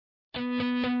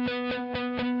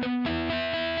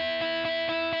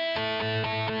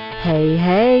Hey,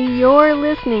 hey, you're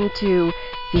listening to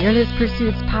Fearless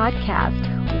Pursuits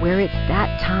Podcast, where it's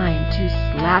that time to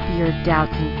slap your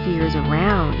doubts and fears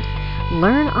around,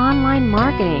 learn online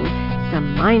marketing,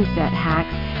 some mindset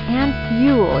hacks, and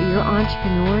fuel your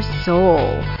entrepreneur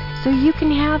soul so you can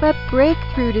have a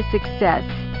breakthrough to success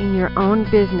in your own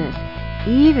business,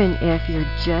 even if you're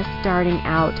just starting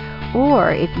out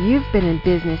or if you've been in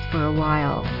business for a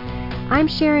while. I'm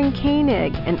Sharon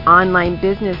Koenig, an online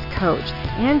business coach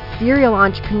and serial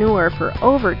entrepreneur for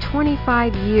over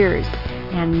 25 years,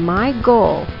 and my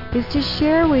goal is to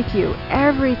share with you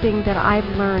everything that I've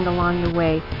learned along the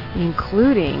way,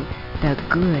 including the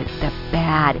good, the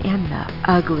bad, and the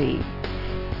ugly.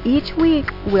 Each week,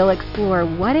 we'll explore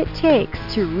what it takes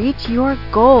to reach your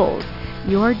goals,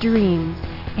 your dreams,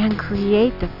 and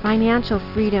create the financial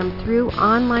freedom through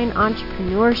online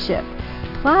entrepreneurship.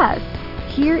 Plus,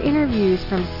 hear interviews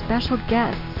from special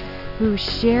guests who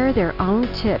share their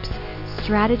own tips,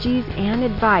 strategies, and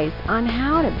advice on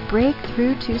how to break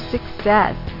through to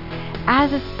success.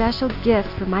 As a special gift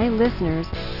for my listeners,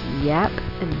 yep,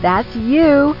 that's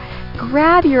you,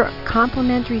 grab your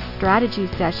complimentary strategy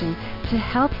session to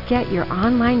help get your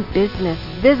online business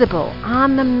visible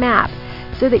on the map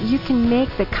so that you can make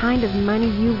the kind of money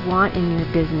you want in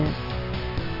your business.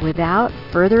 Without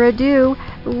further ado,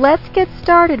 let's get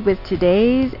started with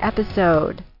today's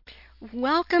episode.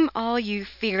 Welcome all you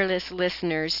fearless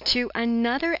listeners to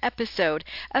another episode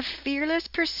of Fearless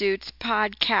Pursuits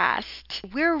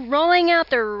Podcast. We're rolling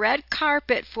out the red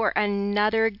carpet for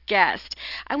another guest.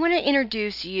 I want to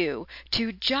introduce you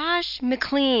to Josh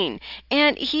McLean,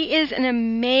 and he is an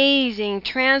amazing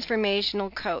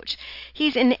transformational coach.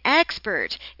 He's an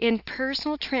expert in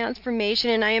personal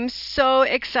transformation, and I am so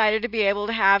excited to be able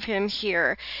to have him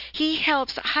here. He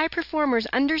helps high performers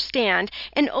understand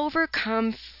and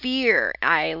overcome fear.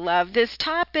 I love this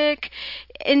topic,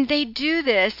 and they do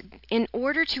this in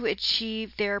order to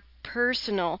achieve their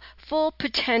personal full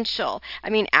potential. I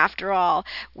mean, after all,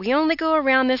 we only go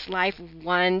around this life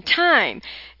one time.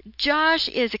 Josh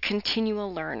is a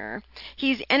continual learner.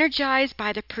 He's energized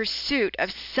by the pursuit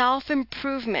of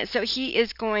self-improvement, so he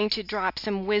is going to drop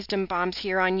some wisdom bombs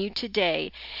here on you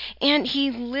today. And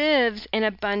he lives an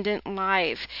abundant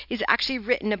life. He's actually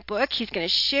written a book he's going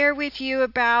to share with you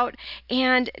about,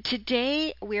 and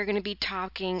today we're going to be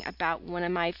talking about one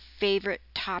of my favorite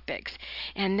topics,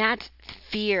 and that's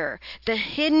fear, the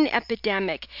hidden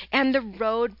epidemic, and the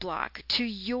roadblock to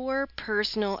your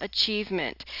personal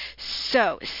achievement.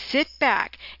 So sit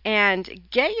back and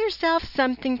get yourself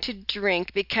something to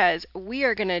drink because we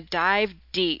are going to dive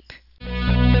deep.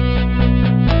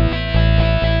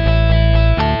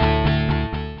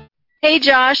 Hey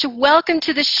Josh, welcome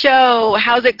to the show.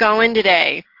 How's it going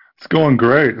today? It's going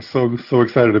great. So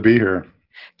excited to be here.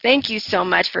 Thank you so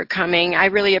much for coming. I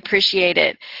really appreciate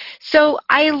it. So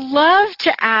I love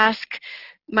to ask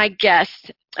my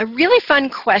guests a really fun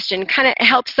question, kind of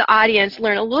helps the audience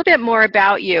learn a little bit more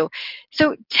about you.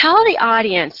 So tell the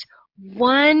audience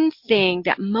one thing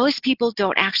that most people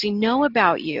don't actually know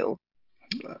about you.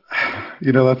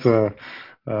 You know, that's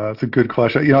a good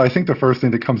question. You know, I think the first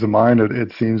thing that comes to mind,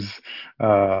 it seems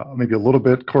maybe a little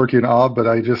bit quirky and odd, but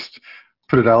I just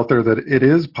put it out there that it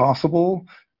is possible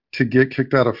to get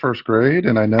kicked out of first grade,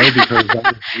 and I know because that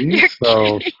was me.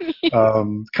 So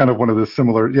kind of one of the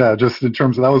similar, just in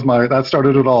terms of that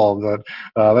started it all. But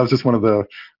that was just one of the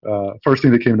first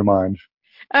thing that came to mind.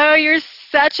 Oh, you're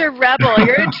such a rebel.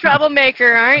 You're a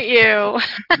troublemaker, aren't you?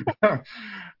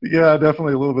 Yeah,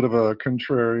 definitely a little bit of a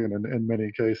contrarian in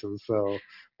many cases. So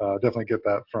definitely get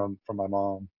that from my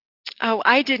mom. Oh,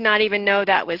 I did not even know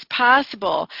that was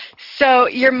possible. So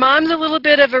your mom's a little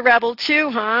bit of a rebel too,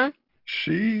 huh?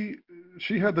 She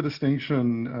had the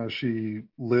distinction. She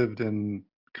lived in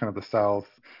kind of the South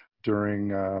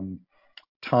during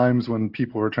times when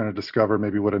people were trying to discover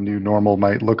maybe what a new normal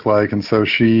might look like, and so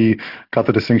she got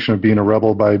the distinction of being a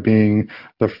rebel by being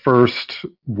the first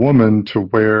woman to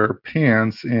wear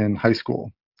pants in high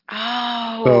school.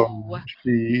 Oh. So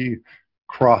she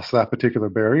crossed that particular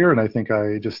barrier, and I think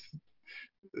I just,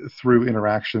 through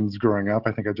interactions growing up,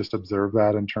 I think I just observed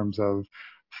that in terms of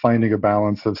finding a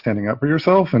balance of standing up for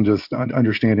yourself and just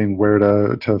understanding where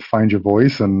to find your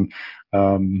voice. And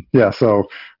so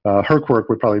her quirk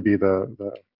would probably be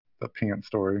the pants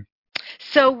story.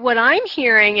 So what I'm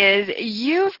hearing is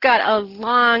you've got a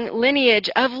long lineage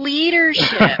of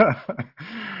leadership.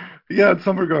 Yeah, in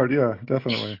some regard, yeah,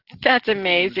 definitely. That's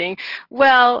amazing.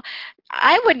 Well,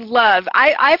 I would love,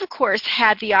 I've of course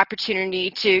had the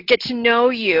opportunity to get to know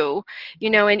you,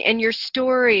 and your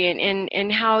story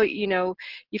and how,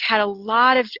 you've had a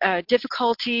lot of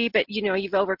difficulty, but,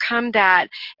 you've overcome that.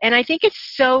 And I think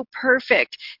it's so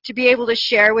perfect to be able to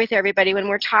share with everybody when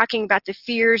we're talking about the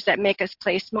fears that make us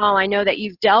play small. I know that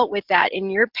you've dealt with that in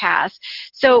your past.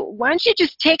 So why don't you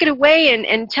just take it away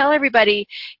and tell everybody,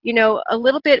 a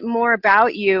little bit more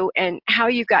about you and how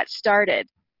you got started.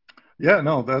 Yeah,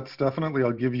 no, that's definitely,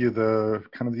 I'll give you the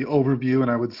kind of the overview, and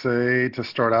I would say to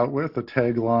start out with, the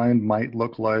tagline might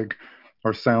look like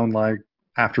or sound like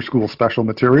after school special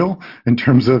material in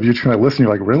terms of you kind of listen,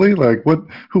 you're like, really? Like, what,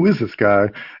 who is this guy?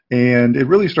 And it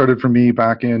really started for me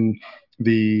back in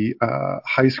the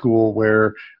high school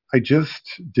where I just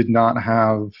did not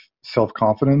have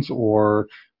self-confidence or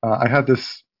I had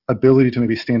this ability to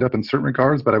maybe stand up in certain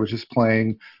regards, but I was just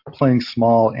playing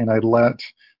small, and I let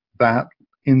that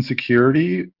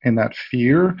insecurity and that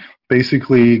fear.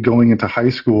 Basically, going into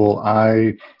high school,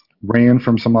 I ran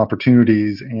from some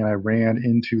opportunities and I ran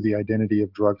into the identity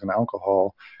of drugs and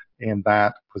alcohol. And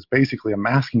that was basically a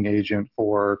masking agent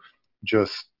for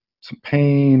just some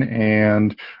pain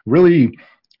and really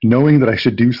knowing that I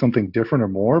should do something different or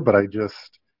more, but I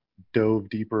just dove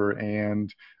deeper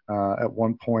and at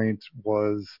one point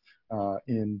was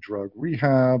in drug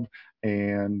rehab,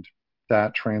 and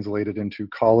that translated into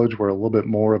college where a little bit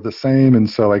more of the same. And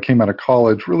so I came out of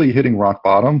college really hitting rock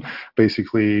bottom,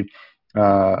 basically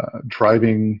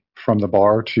driving from the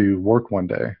bar to work one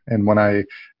day. And when I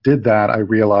did that, I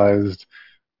realized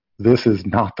this is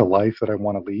not the life that I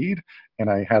want to lead. And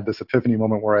I had this epiphany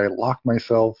moment where I locked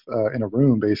myself in a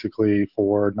room basically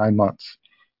for 9 months.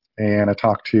 And I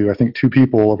talked to, I think, 2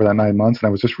 people over that 9 months. And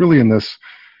I was just really in this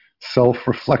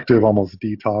self-reflective, almost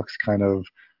detox kind of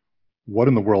what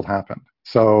in the world happened.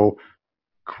 So,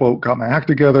 quote, got my act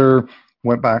together,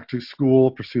 went back to school,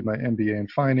 pursued my MBA in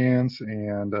finance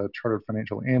and a chartered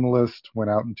financial analyst, went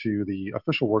out into the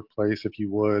official workplace, if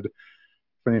you would,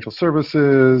 financial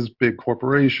services, big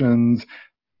corporations.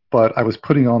 But I was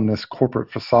putting on this corporate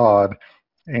facade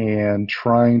and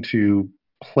trying to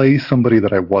play somebody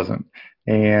that I wasn't,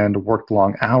 and worked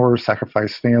long hours,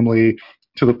 sacrificed family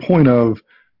to the point of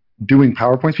doing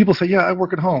PowerPoints. People say, yeah, I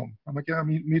work at home. I'm like, yeah,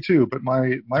 me too. But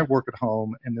my work at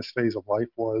home in this phase of life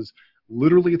was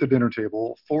literally at the dinner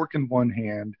table, fork in one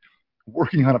hand,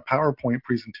 working on a PowerPoint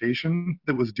presentation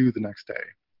that was due the next day,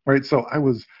 right? So I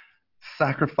was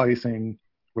sacrificing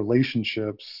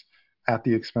relationships at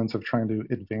the expense of trying to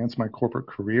advance my corporate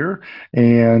career.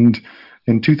 And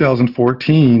in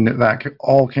 2014, that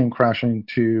all came crashing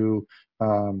to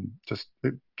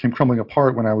it came crumbling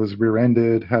apart when I was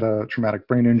rear-ended, had a traumatic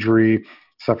brain injury,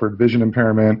 suffered vision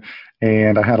impairment,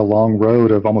 and I had a long road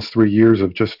of almost 3 years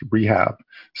of just rehab.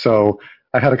 So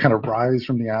I had to kind of rise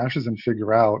from the ashes and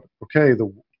figure out, okay,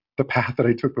 the path that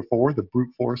I took before, the brute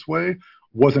force way,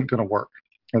 wasn't going to work.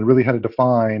 And really had to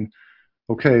define,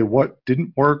 okay, what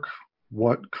didn't work,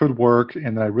 what could work,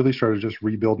 and then I really started to just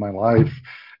rebuild my life,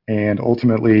 and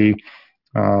ultimately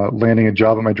landing a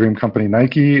job at my dream company,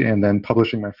 Nike, and then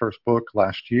publishing my first book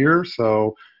last year.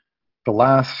 So the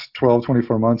last 12,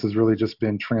 24 months has really just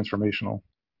been transformational.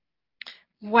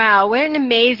 Wow, what an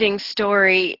amazing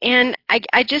story. And I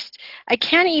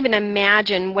can't even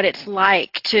imagine what it's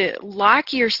like to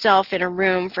lock yourself in a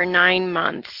room for 9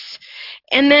 months.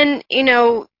 And then,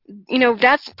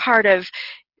 that's part of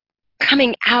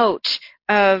coming out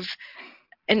of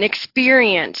an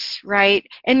experience, right?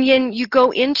 And then you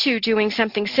go into doing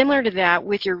something similar to that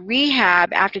with your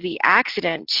rehab after the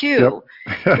accident too.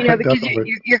 Yep. Because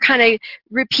you're kind of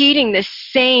repeating the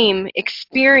same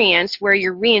experience where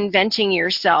you're reinventing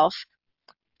yourself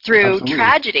through Absolutely.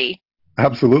 Tragedy.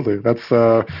 Absolutely. That's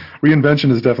reinvention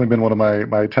has definitely been one of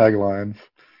my taglines.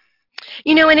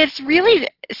 And it's really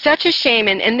such a shame,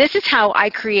 and this is how I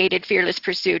created Fearless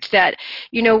Pursuits, that,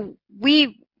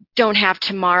 we don't have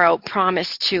tomorrow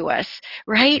promised to us,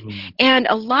 right? Mm-hmm. And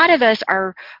a lot of us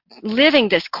are living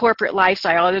this corporate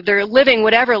lifestyle. They're living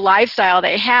whatever lifestyle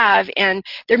they have, and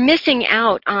they're missing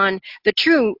out on the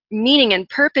true meaning and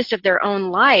purpose of their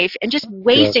own life and just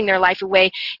wasting their life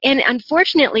away. And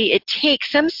unfortunately, it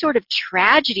takes some sort of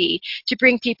tragedy to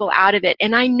bring people out of it.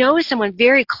 And I know someone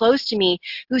very close to me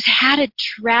who's had a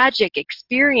tragic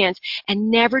experience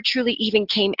and never truly even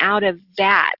came out of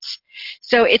that.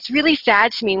 So it's really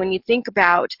sad to me when you think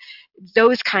about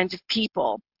those kinds of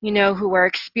people, who are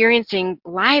experiencing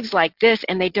lives like this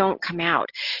and they don't come out.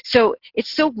 So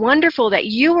it's so wonderful that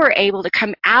you were able to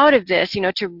come out of this,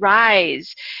 to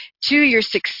rise to your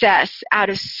success out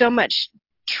of so much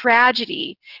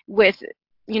tragedy with,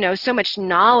 so much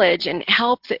knowledge and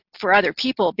help for other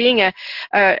people. Being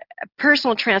a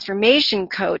personal transformation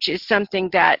coach is something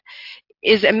that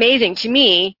is amazing to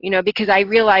me, because I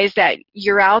realize that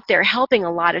you're out there helping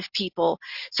a lot of people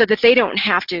so that they don't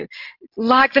have to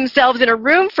lock themselves in a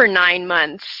room for 9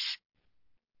 months.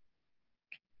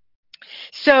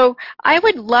 So I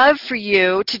would love for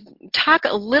you to talk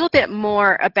a little bit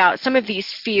more about some of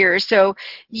these fears. So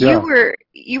you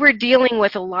were dealing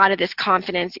with a lot of this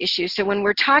confidence issue. So when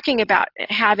we're talking about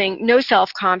having no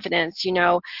self-confidence,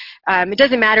 it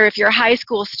doesn't matter if you're a high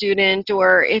school student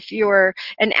or if you're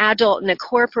an adult in the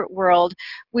corporate world,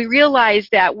 we realize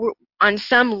that on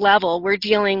some level, we're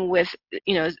dealing with,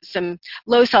 some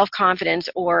low self-confidence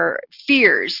or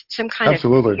fears, some kind of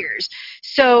fears.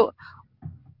 So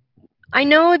I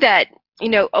know that,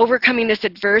 overcoming this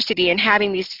adversity and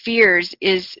having these fears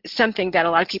is something that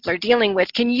a lot of people are dealing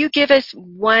with. Can you give us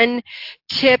one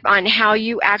tip on how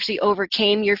you actually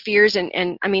overcame your fears?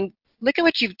 And I mean, look at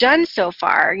what you've done so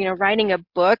far, writing a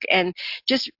book and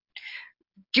just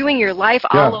doing your life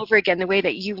all over again the way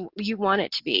that you want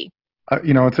it to be. Let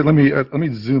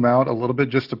me zoom out a little bit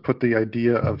just to put the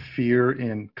idea of fear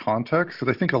in context,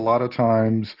 because I think a lot of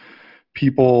times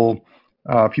people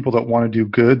that want to do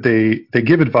good, they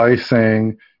give advice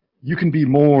saying you can be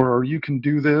more or you can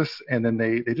do this, and then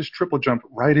they just triple jump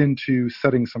right into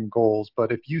setting some goals.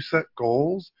 But if you set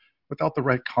goals without the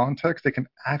right context, they can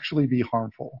actually be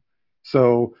harmful.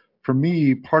 So for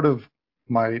me, part of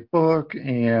my book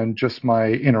and just my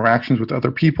interactions with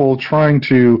other people, trying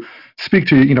to speak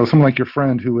to someone like your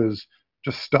friend who is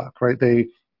just stuck, right?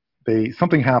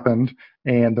 Something happened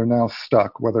and they're now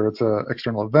stuck, whether it's an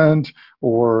external event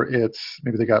or it's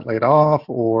maybe they got laid off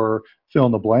or fill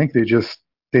in the blank. They just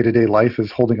day-to-day life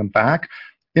is holding them back.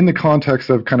 In the context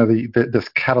of kind of this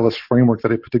catalyst framework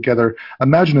that I put together,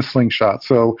 imagine a slingshot.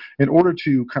 So in order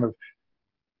to kind of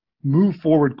move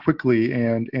forward quickly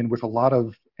and with a lot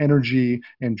of energy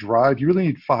and drive, you really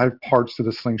need 5 parts to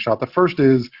the slingshot. The first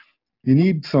is you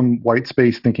need some white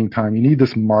space thinking time. You need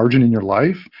this margin in your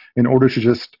life in order to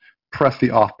just press the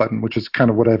off button, which is kind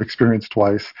of what I've experienced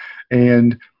twice.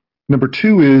 And number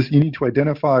 2 is you need to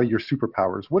identify your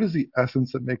superpowers. What is the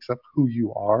essence that makes up who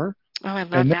you are? Oh, I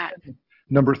love that.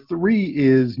 Number 3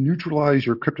 is neutralize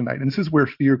your kryptonite. And this is where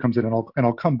fear comes in, and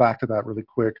I'll come back to that really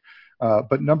quick.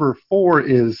 But number 4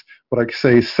 is what I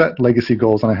say, set legacy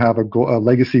goals. And I have a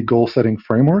legacy goal setting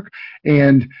framework.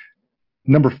 And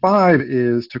number 5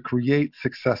 is to create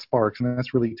success sparks, and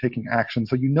that's really taking action.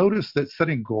 So you notice that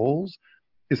setting goals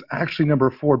is actually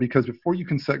number 4, because before you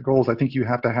can set goals, I think you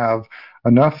have to have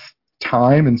enough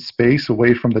time and space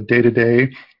away from the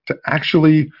day-to-day to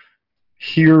actually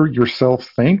hear yourself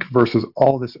think versus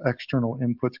all this external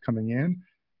inputs coming in.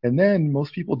 And then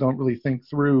most people don't really think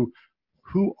through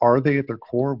who are they at their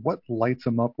core, what lights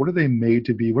them up, what are they made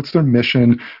to be, what's their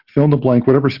mission, fill in the blank,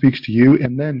 whatever speaks to you.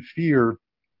 And then fear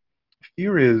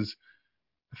is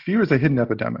a hidden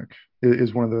epidemic,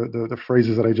 is one of the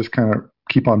phrases that I just kind of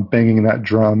keep on banging that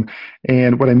drum.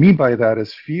 And what I mean by that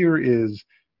is fear is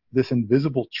this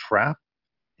invisible trap,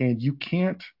 and you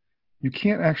can't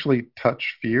actually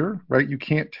touch fear, right? You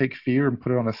can't take fear and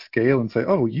put it on a scale and say,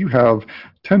 oh, you have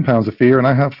 10 pounds of fear and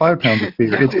I have 5 pounds of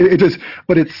fear.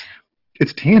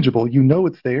 It's tangible.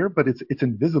 It's there, but it's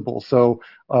invisible. So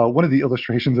one of the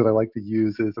illustrations that I like to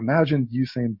use is imagine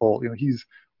Usain Bolt. He's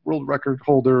world record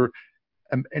holder,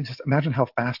 and just imagine how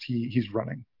fast he's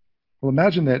running. Well,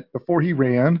 imagine that before he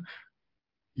ran,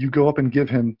 you go up and give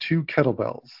him 2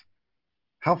 kettlebells.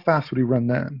 How fast would he run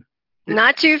then?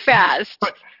 Not too fast.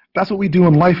 But that's what we do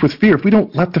in life with fear. If we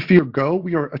don't let the fear go,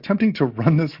 we are attempting to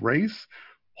run this race,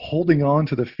 holding on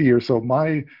to the fear. So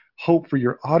my hope for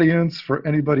your audience, for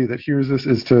anybody that hears this,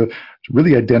 is to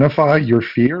really identify your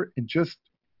fear and just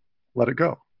let it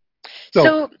go.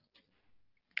 So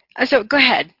go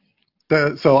ahead.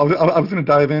 So I was going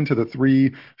to dive into the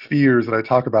 3 fears that I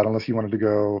talk about, unless you wanted to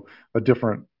go a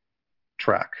different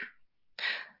track.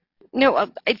 No,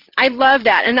 I love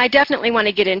that, and I definitely want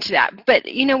to get into that. But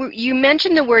you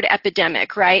mentioned the word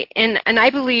epidemic, right? And I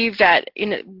believe that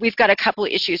we've got a couple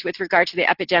of issues with regard to the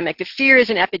epidemic. The fear is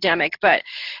an epidemic, but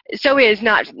so is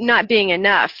not being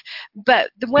enough.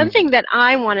 But the one thing that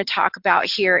I want to talk about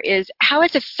here is how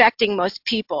it's affecting most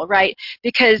people, right?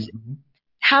 Because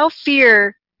how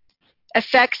fear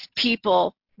affects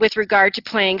people with regard to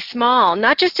playing small,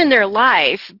 not just in their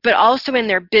life, but also in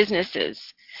their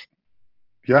businesses.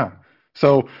 Yeah.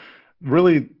 So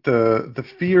really the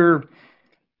fear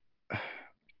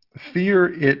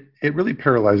it really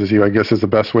paralyzes you, I guess, is the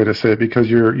best way to say it, because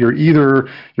you're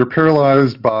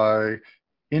paralyzed by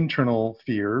internal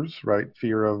fears, right?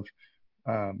 Fear of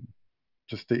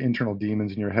just the internal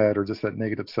demons in your head or just that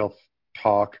negative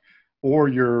self-talk, or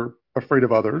you're afraid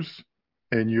of others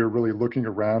and you're really looking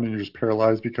around and you're just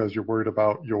paralyzed because you're worried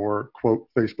about your quote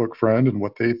Facebook friend and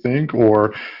what they think,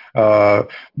 or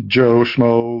Joe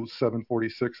Schmo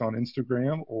 746 on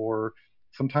Instagram, or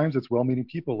sometimes it's well-meaning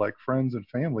people like friends and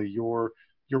family. You're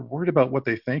worried about what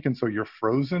they think, and so you're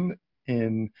frozen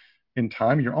in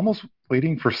time. You're almost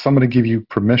waiting for someone to give you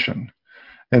permission.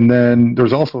 And then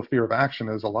there's also fear of action.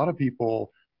 As a lot of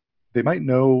people, they might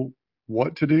know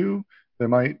what to do, they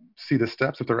might see the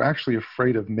steps, but they're actually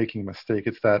afraid of making a mistake.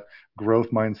 It's that growth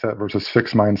mindset versus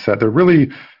fixed mindset. They're really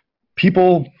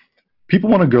people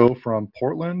want to go from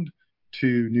Portland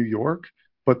to New York,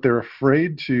 but they're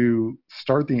afraid to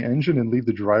start the engine and leave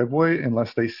the driveway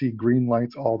unless they see green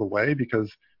lights all the way,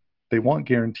 because they want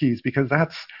guarantees. Because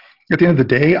that's, at the end of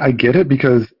the day, I get it,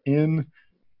 because in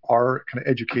our kind of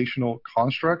educational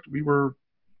construct, we were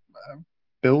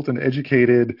built and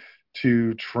educated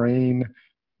to train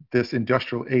this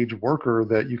industrial age worker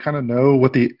that you kind of know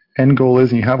what the end goal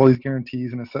is, and you have all these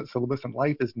guarantees and a set syllabus. And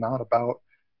life is not about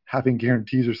having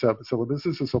guarantees or set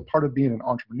syllabuses. So part of being an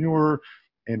entrepreneur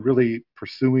and really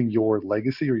pursuing your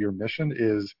legacy or your mission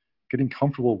is getting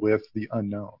comfortable with the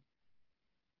unknown.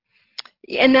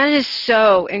 And that is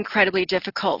so incredibly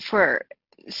difficult for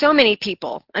so many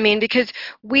people. I mean, because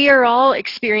we are all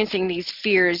experiencing these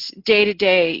fears day to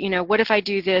day. You know, what if I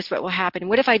do this? What will happen?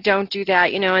 What if I don't do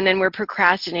that? You know, and then we're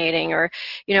procrastinating, or,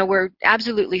 you know, we're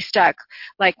absolutely stuck,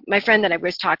 like my friend that I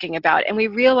was talking about. And we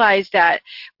realize that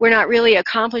we're not really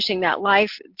accomplishing that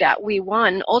life that we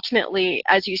want. Ultimately,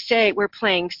 as you say, we're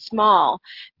playing small,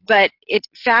 but it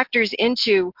factors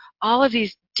into all of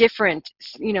these different,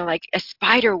 you know, like a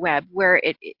spider web where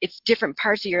it's different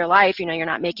parts of your life. You know, you're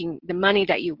not making the money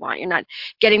that you want. You're not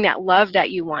getting that love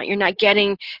that you want. You're not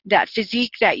getting that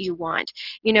physique that you want.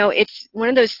 You know, it's one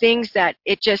of those things that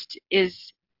it just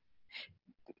is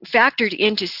factored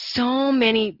into so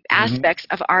many aspects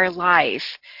of our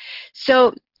life.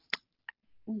 So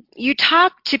you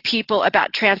talk to people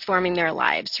about transforming their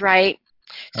lives, right?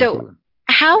 Absolutely. So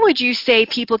how would you say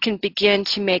people can begin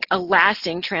to make a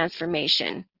lasting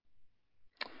transformation?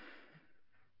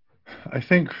 I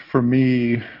think for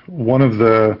me,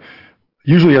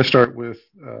 usually I start with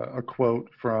a quote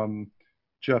from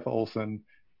Jeff Olson,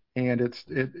 and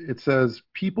it says,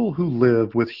 "People who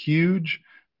live with huge,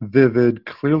 vivid,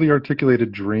 clearly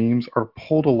articulated dreams are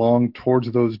pulled along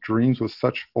towards those dreams with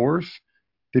such force,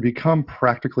 they become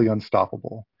practically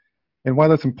unstoppable." And why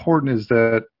that's important is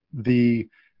that the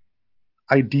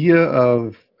idea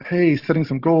of, hey, setting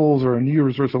some goals or a New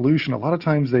Year's resolution, a lot of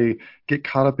times they get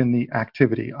caught up in the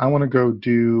activity. I want to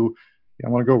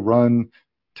go run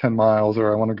 10 miles,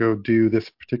 or I want to go do this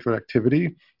particular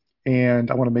activity, and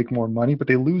I want to make more money, but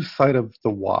they lose sight of the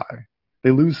why.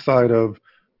 They lose sight of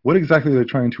what exactly they're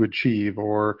trying to achieve,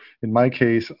 or in my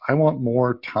case, I want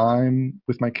more time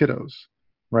with my kiddos,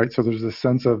 right? So there's this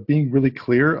sense of being really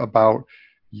clear about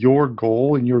your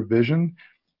goal and your vision,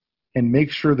 and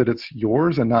make sure that it's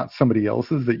yours and not somebody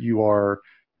else's that you are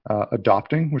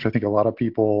adopting, which I think a lot of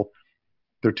people,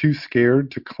 they're too scared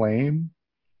to claim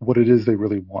what it is they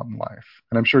really want in life.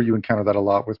 And I'm sure you encounter that a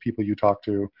lot with people you talk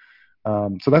to.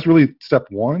 So that's really step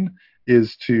one,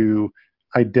 is to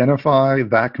identify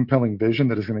that compelling vision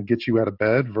that is going to get you out of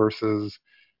bed versus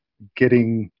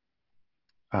getting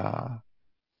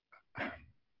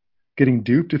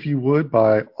duped, if you would,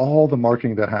 by all the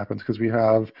marketing that happens, because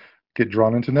get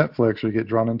drawn into Netflix, or get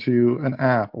drawn into an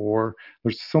app, or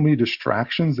there's so many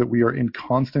distractions that we are in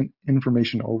constant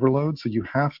information overload. So you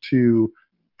have to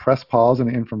press pause on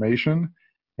the information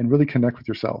and really connect with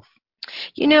yourself.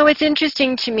 You know, it's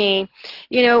interesting to me,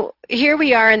 you know, here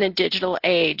we are in the digital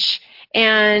age,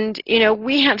 and, you know,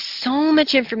 we have so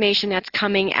much information that's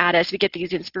coming at us. We get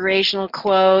these inspirational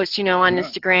quotes, you know, on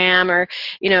Instagram, or,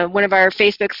 you know, one of our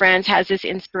Facebook friends has this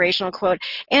inspirational quote.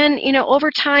 And, you know,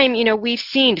 over time, you know, we've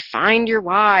seen find your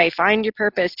why, find your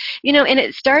purpose, you know, and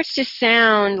it starts to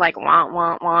sound like want,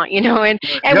 want, want, you know, and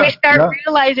we start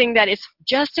realizing that it's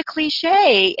just a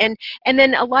cliche. And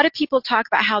then a lot of people talk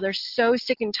about how they're so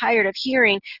sick and tired of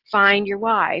hearing find your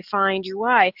why, find your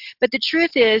why. But the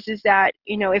truth is that,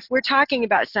 you know, if we're talking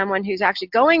about someone who's actually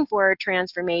going for a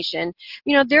transformation,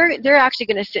 you know, they're actually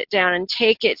going to sit down and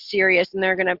take it serious, and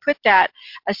they're going to put that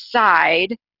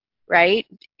aside, right?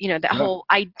 You know, that whole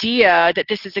idea that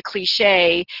this is a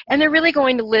cliche, and they're really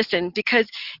going to listen, because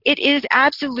it is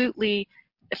absolutely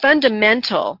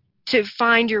fundamental to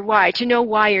find your why, to know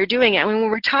why you're doing it. I mean,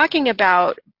 when we're talking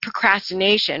about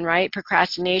procrastination, right?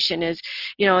 Procrastination is,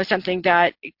 you know, something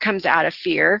that comes out of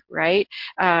fear, right?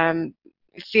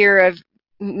 Fear of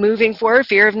moving forward,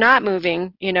 fear of not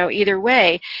moving, either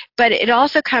way. But it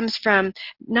also comes from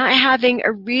not having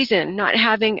a reason, not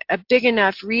having a big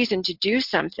enough reason to do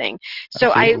something.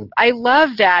 So Absolutely. I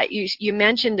love that you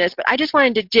mentioned this, but I just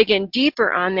wanted to dig in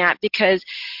deeper on that, because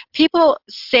people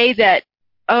say that,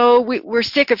 oh, we're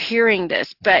sick of hearing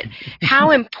this, but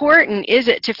how important is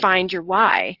it to find your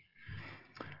why?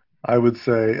 I would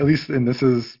say, at least, and this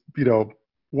is,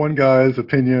 one guy's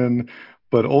opinion,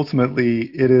 but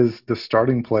ultimately it is the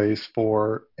starting place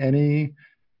for any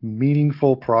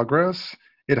meaningful progress.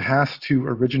 It has to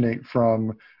originate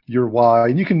from your why.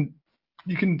 And you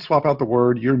can swap out the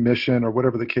word your mission or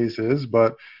whatever the case is,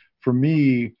 but for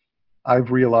me,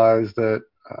 I've realized that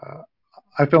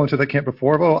I fell into that camp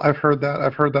before. Oh, I've heard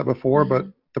that before, but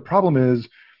the problem is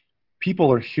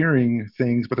people are hearing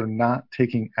things, but they're not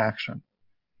taking action.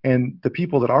 And the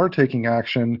people that are taking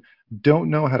action don't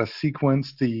know how to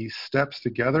sequence the steps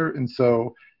together. And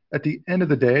so at the end of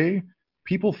the day,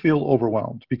 people feel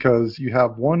overwhelmed because you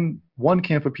have one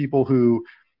camp of people who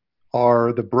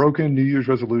are the broken New Year's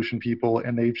resolution people,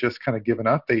 and they've just kind of given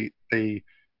up. They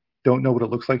don't know what it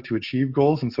looks like to achieve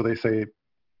goals, and so they say,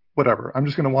 whatever, I'm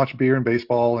just going to watch beer and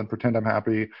baseball and pretend I'm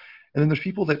happy. And then there's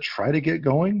people that try to get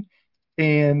going,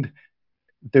 and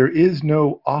there is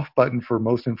no off button for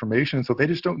most information, so they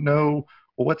just don't know,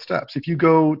 well, what steps. If you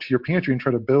go to your pantry and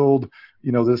try to build,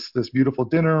 this beautiful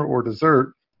dinner or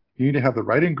dessert, you need to have the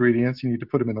right ingredients, you need to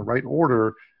put them in the right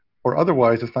order, or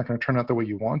otherwise it's not going to turn out the way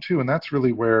you want to. And that's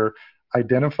really where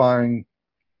identifying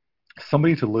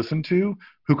somebody to listen to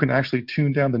who can actually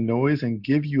tune down the noise and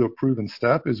give you a proven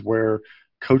step is where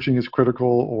coaching is critical,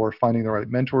 or finding the right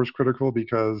mentor is critical,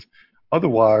 because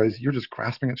otherwise you're just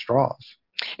grasping at straws.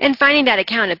 And finding that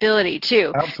accountability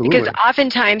too, because Absolutely.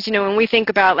 oftentimes, when we think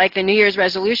about like the New Year's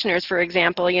resolutioners, for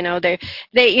example,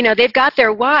 they've got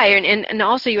their why, and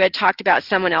also you had talked about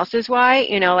someone else's why,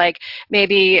 like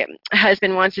maybe a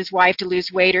husband wants his wife to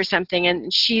lose weight or something,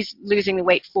 and she's losing the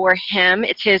weight for him.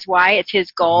 It's his why, it's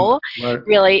his goal, Right.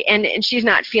 really, and she's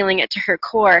not feeling it to her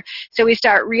core. So we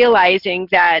start realizing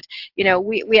that,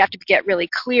 we have to get really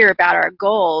clear about our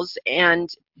goals, and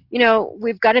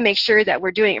we've got to make sure that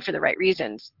we're doing it for the right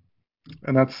reasons.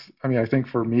 And I think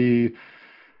for me,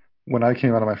 when I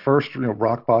came out of my first,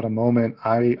 rock bottom moment,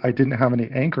 I didn't have any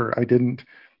anchor. I didn't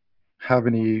have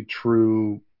any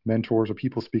true mentors or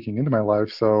people speaking into my life.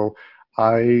 So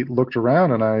I looked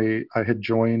around, and I had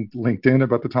joined LinkedIn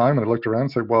about the time, and I looked around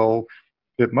and said, well,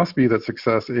 it must be that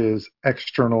success is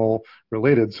external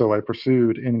related. So I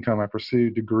pursued income, I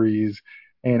pursued degrees.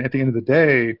 And at the end of the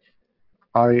day,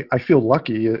 I feel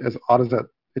lucky, as odd as that,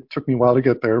 it took me a while to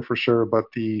get there for sure, but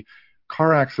the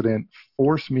car accident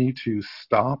forced me to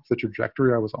stop the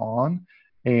trajectory I was on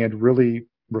and really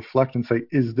reflect and say,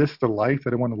 is this the life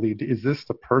that I want to lead? Is this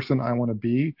the person I want to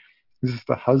be? Is this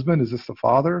the husband? Is this the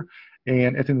father?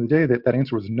 And at the end of the day, that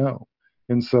answer was no.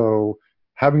 And so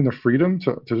having the freedom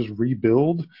to just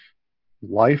rebuild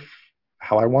life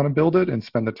how I want to build it and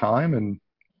spend the time and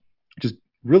just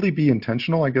really be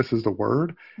intentional, I guess is the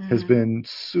word, has been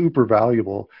super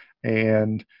valuable.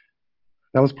 And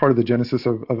that was part of the genesis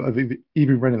of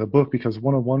even writing the book, because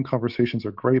one-on-one conversations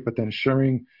are great, but then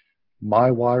sharing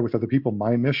my why with other people,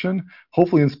 my mission,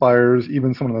 hopefully inspires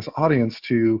even someone in this audience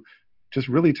to just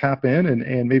really tap in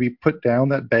and maybe put down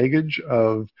that baggage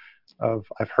of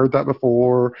I've heard that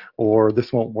before, or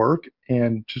this won't work,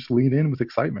 and just lean in with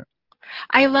excitement.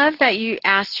 I love that you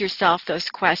asked yourself those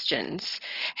questions.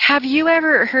 Have you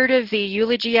ever heard of the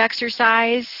eulogy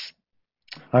exercise?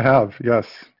 I have, yes.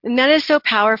 And that is so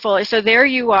powerful. So there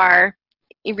you are,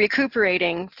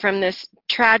 recuperating from this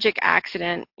tragic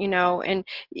accident, and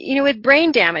with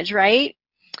brain damage, right?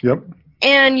 Yep.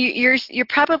 And you're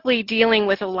probably dealing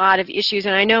with a lot of issues,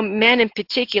 and I know men in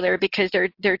particular, because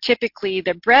they're typically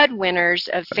the breadwinners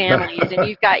of families. And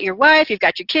you've got your wife, you've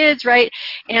got your kids, right?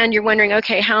 And you're wondering,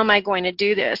 okay, how am I going to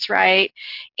do this, right?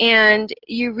 And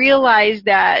you realize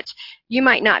that you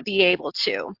might not be able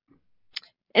to,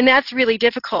 and that's really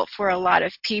difficult for a lot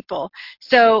of people.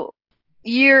 So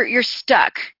you're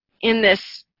stuck in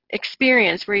this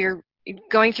experience where you're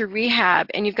going through rehab,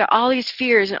 and you've got all these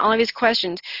fears and all of these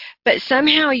questions, but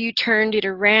somehow you turned it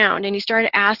around and you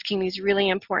started asking these really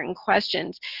important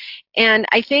questions. And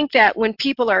I think that when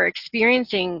people are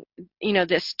experiencing,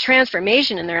 this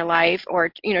transformation in their life,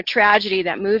 or, tragedy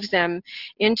that moves them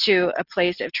into a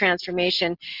place of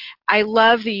transformation, I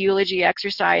love the eulogy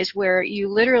exercise, where you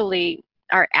literally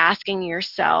are asking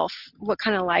yourself, what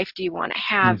kind of life do you want to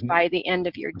have by the end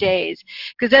of your days?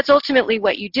 Because that's ultimately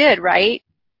what you did, right?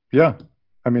 Yeah.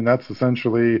 That's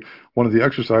essentially one of the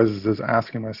exercises, is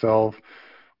asking myself,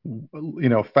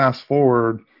 fast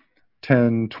forward,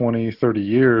 10, 20, 30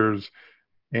 years,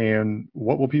 and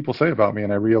what will people say about me?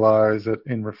 And I realized that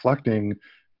in reflecting,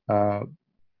 uh,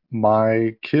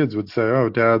 my kids would say, "Oh,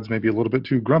 Dad's maybe a little bit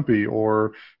too grumpy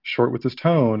or short with his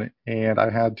tone," and I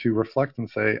had to reflect and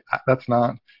say, "That's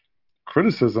not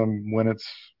criticism when it's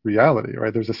reality,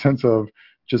 right?" There's a sense of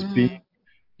just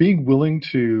being willing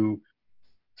to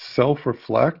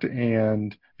self-reflect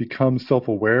and become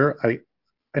self-aware.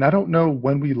 I don't know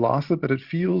when we lost it, but it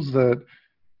feels that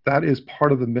that is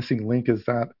part of the missing link, is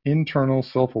that internal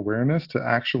self-awareness to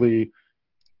actually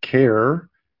care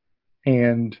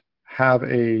and have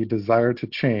a desire to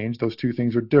change. Those two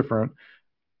things are different.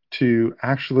 To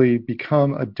actually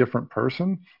become a different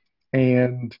person.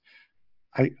 And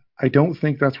I don't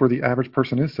think that's where the average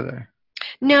person is today.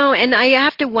 No, and I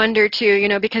have to wonder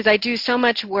too, because I do so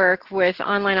much work with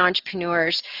online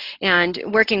entrepreneurs and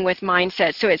working with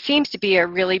mindsets. So it seems to be a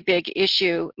really big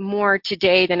issue more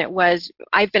today than it was.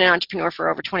 I've been an entrepreneur for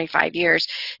over 25 years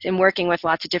and working with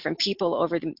lots of different people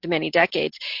over the many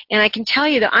decades. And I can tell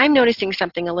you that I'm noticing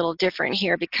something a little different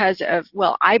here because of,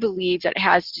 well, I believe that it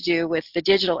has to do with the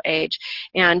digital age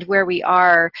and where we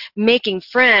are making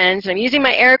friends. And I'm using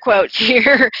my air quotes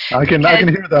here. I can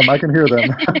hear them. I can hear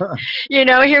them.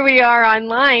 Here we are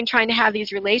online trying to have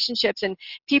these relationships, and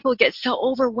people get so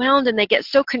overwhelmed and they get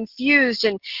so confused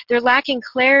and they're lacking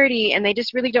clarity and they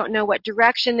just really don't know what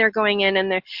direction they're going in,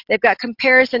 and they've got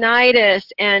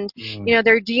comparisonitis, and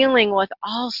they're dealing with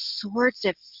all sorts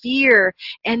of fear,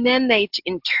 and then they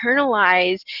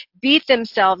internalize, beat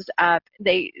themselves up,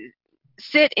 they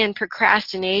sit in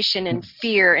procrastination and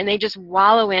fear, and they just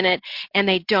wallow in it and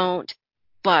they don't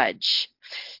budge.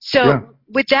 So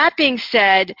with that being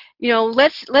said,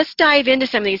 let's dive into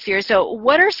some of these fears. So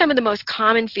what are some of the most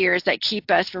common fears that keep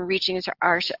us from reaching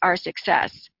our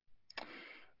success?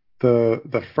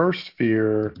 The first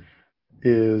fear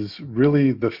is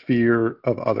really the fear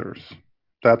of others.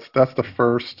 That's the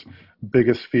first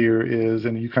biggest fear is,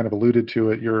 and you kind of alluded to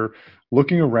it, you're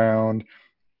looking around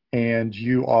and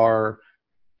you are,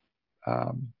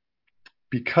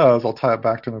 because I'll tie it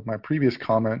back to my previous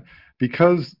comment,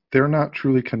 because they're not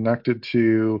truly connected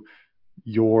to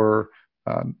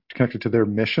connected to their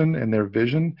mission and their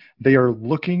vision, they are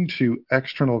looking to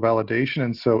external validation.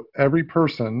 And so every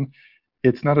person,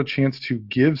 it's not a chance to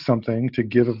give something, to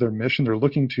give of their mission. They're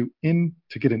looking to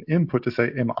get an input to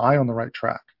say, am I on the right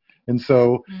track? And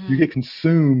so you get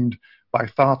consumed by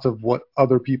thoughts of what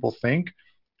other people think,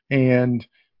 and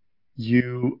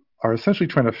you are essentially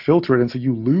trying to filter it, and so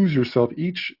you lose yourself.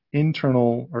 Each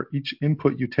internal or each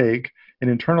input you take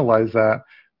and internalize that,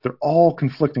 they're all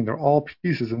conflicting, they're all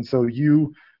pieces, and so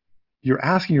you're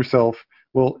asking yourself,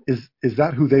 well, is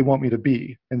that who they want me to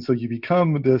be? And so you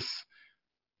become this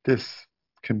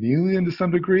chameleon to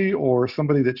some degree, or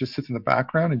somebody that just sits in the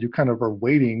background, and you kind of are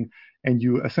waiting, and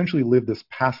you essentially live this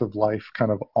passive life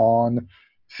kind of on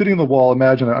sitting on the wall.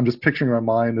 Imagine, I'm just picturing in my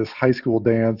mind this high school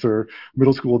dance or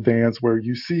middle school dance where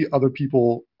you see other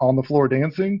people on the floor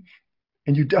dancing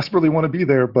and you desperately want to be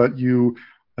there, but you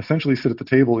essentially sit at the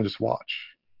table and just watch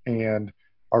and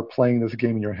are playing this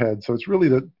game in your head. So it's really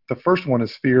the first one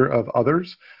is fear of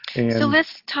others. And so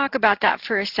let's talk about that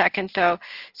for a second, though.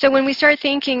 So when we start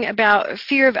thinking about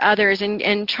fear of others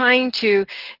and trying to,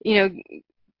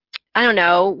 I don't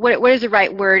know, what is the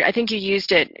right word? I think you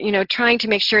used it, trying to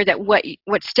make sure that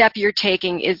what step you're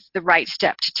taking is the right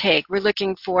step to take. We're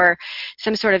looking for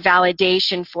some sort of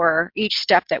validation for each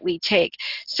step that we take.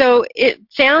 So it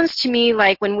sounds to me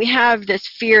like when we have this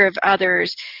fear of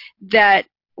others that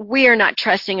we are not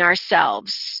trusting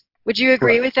ourselves. Would you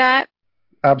agree Correct. with that?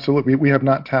 Absolutely. We have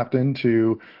not tapped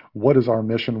into what is our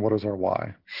mission, what is our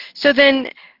why. So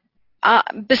then,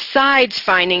 besides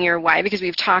finding your why, because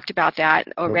we've talked about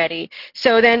that already,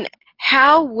 so then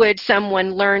how would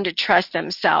someone learn to trust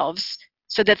themselves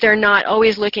so that they're not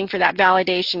always looking for that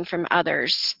validation from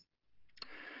others?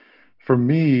 For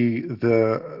me,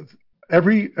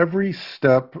 every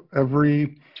step,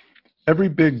 every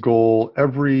big goal,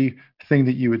 everything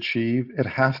that you achieve, it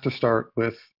has to start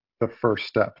with the first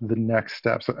step, the next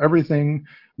step. So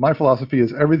my philosophy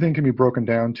is everything can be broken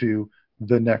down to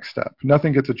the next step.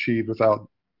 Nothing gets achieved without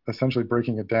essentially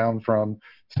breaking it down from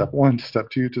step 1 to step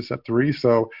 2 to step 3.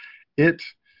 So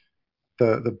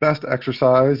the best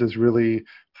exercise is really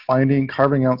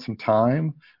carving out some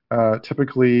time,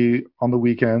 typically on the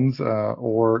weekends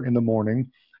or in the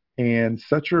morning, and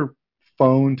set your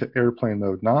phone to airplane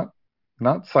mode, not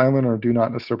silent or do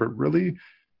not disturb, but really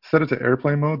set it to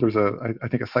airplane mode. There's I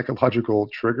think a psychological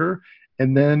trigger,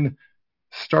 and then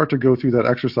start to go through that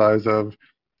exercise of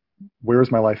where is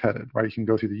my life headed, right? You can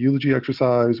go through the eulogy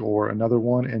exercise or another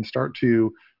one and start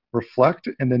to reflect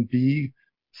and then be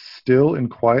still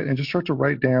and quiet and just start to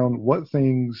write down what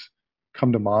things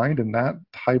come to mind. And that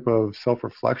type of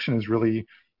self-reflection is really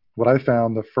what I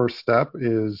found. The first step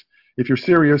is, if you're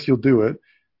serious, you'll do it.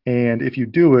 And if you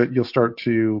do it, you'll start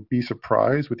to be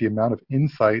surprised with the amount of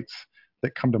insights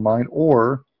that come to mind,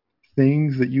 or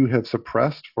things that you have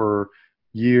suppressed for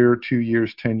year, 2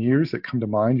 years, 10 years that come to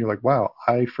mind. You're like, wow,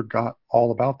 I forgot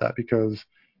all about that because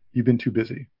you've been too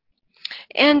busy.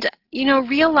 And,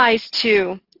 realize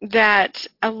too that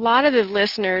a lot of the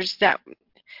listeners that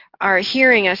are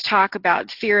hearing us talk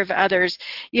about fear of others,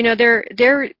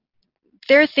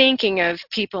 they're thinking of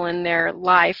people in their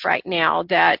life right now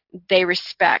that they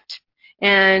respect,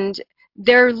 and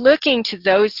they're looking to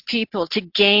those people to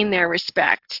gain their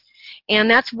respect. And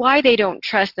that's why they don't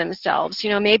trust themselves.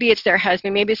 Maybe it's their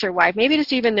husband, maybe it's their wife, maybe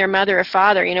it's even their mother or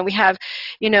father. We have,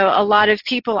 a lot of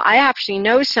people. I actually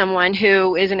know someone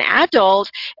who is an adult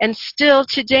and still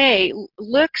today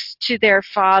looks to their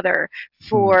father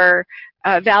for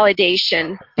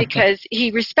validation because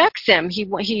he respects him. He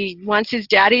wants his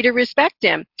daddy to respect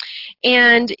him.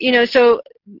 And, so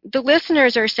the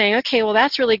listeners are saying, okay, well,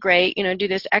 that's really great, do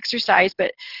this exercise,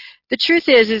 but the truth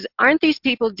is aren't these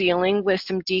people dealing with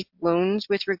some deep wounds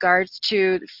with regards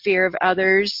to the fear of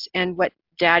others and what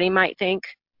daddy might think?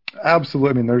 Absolutely.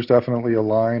 I mean, there's definitely a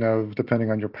line of,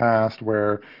 depending on your past,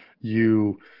 where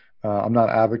I'm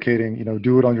not advocating,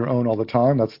 do it on your own all the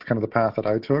time. That's kind of the path that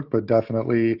I took, but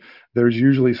definitely there's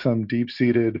usually some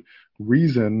deep-seated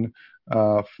reason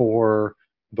for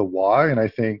the why. And I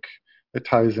think it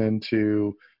ties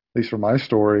into, at least for my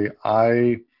story,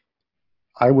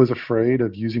 I was afraid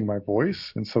of using my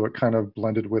voice, and so it kind of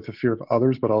blended with the fear of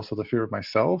others, but also the fear of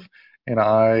myself. And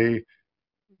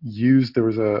there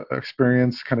was a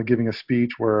experience kind of giving a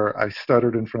speech where I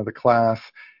stuttered in front of the class,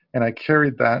 and I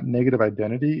carried that negative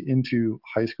identity into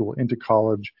high school, into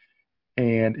college.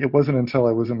 And it wasn't until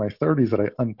I was in my 30s that I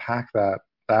unpacked that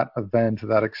event,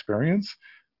 that experience,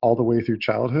 all the way through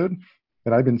childhood.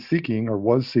 And I've been seeking, or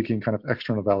was seeking, kind of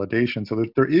external validation. So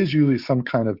there is usually some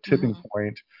kind of tipping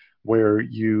point where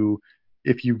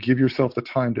if you give yourself the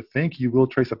time to think, you will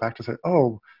trace it back to say,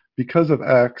 oh, because of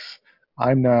X,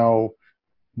 I'm now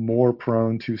more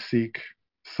prone to seek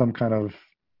some kind of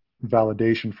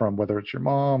validation from, whether it's your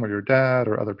mom or your dad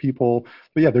or other people.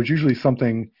 But yeah, there's usually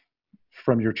something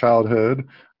from your childhood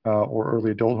or early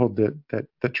adulthood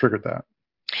that triggered that.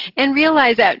 And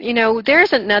realize that,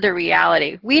 there's another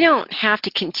reality. We don't have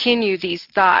to continue these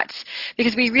thoughts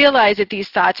because we realize that these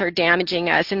thoughts are damaging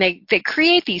us, and they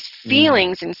create these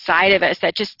feelings inside of us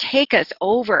that just take us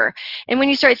over. And when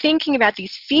you start thinking about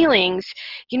these feelings,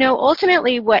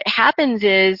 ultimately what happens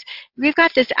is we've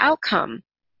got this outcome.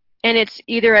 And it's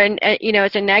either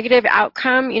it's a negative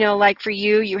outcome, like for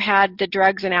you had the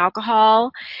drugs and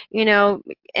alcohol,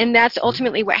 and that's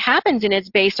ultimately what happens, and it's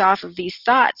based off of these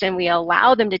thoughts, and we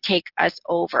allow them to take us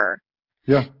over.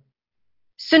 Yeah.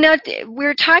 So now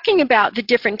we're talking about the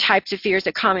different types of fears,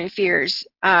 the common fears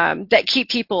that keep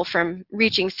people from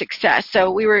reaching success. So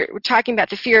we're talking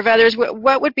about the fear of others.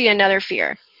 What would be another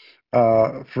fear?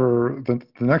 For the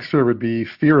next fear would be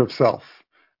fear of self.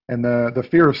 And the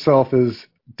fear of self is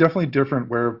definitely different,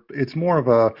 where it's more of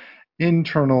a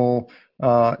internal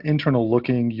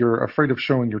looking. You're afraid of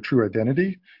showing your true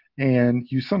identity, and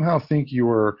you somehow think you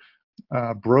are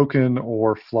broken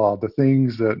or flawed. The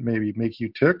things that maybe make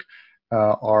you tick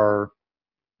are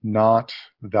not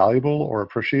valuable or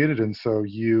appreciated, and so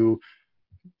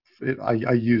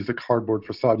I use the cardboard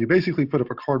facade. You basically put up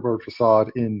a cardboard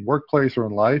facade in workplace or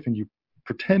in life, and you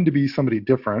pretend to be somebody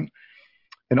different,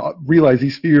 and realize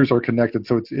these fears are connected.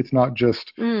 So it's not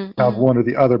just have one or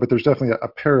the other, but there's definitely a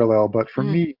parallel. But for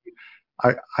me,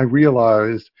 I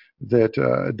realized that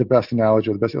the best analogy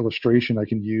or the best illustration I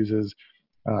can use is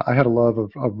I had a love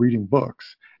of reading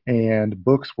books, and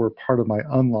books were part of my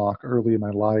unlock early in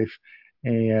my life.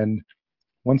 And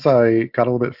once I got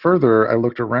a little bit further, I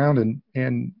looked around,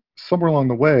 and somewhere along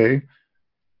the way,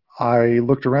 I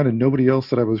looked around, and nobody else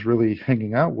that I was really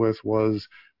hanging out with was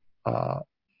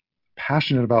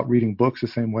passionate about reading books the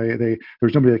same way.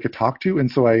 There's nobody I could talk to, and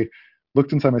so I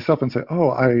looked inside myself and said, "Oh,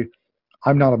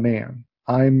 I'm not a man.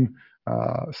 I'm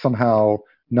somehow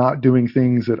not doing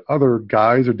things that other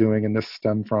guys are doing," and this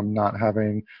stemmed from not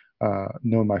having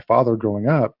known my father growing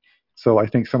up. So I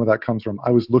think some of that comes from I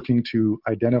was looking to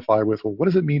identify with, well, what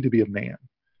does it mean to be a man?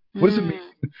 What does it mean?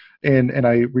 And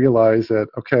I realized that,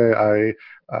 okay,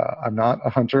 I'm not a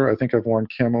hunter. I think I've worn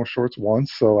camo shorts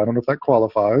once, so I don't know if that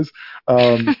qualifies.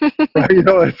 There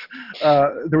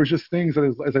was just things that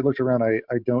as I looked around, I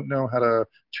don't know how to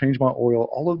change my oil.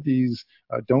 All of these,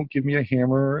 don't give me a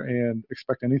hammer and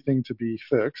expect anything to be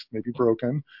fixed, maybe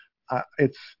broken.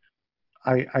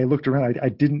 I looked around. I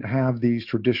didn't have these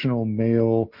traditional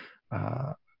male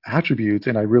attributes,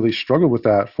 and I really struggled with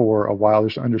that for a while,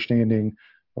 just understanding,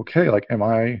 okay, like, am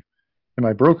I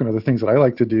broken? Are the things that I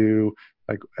like to do?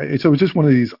 Like, so it was just one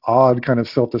of these odd kind of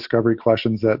self-discovery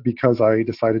questions that, because I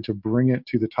decided to bring it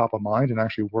to the top of mind and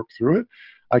actually work through it,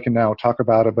 I can now talk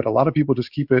about it. But a lot of people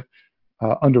just keep it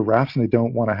under wraps, and they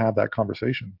don't want to have that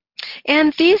conversation.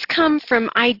 And these come from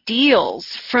ideals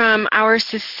from our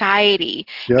society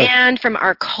Yes. and from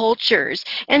our cultures.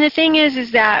 And the thing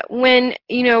is that when,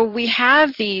 we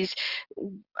have these,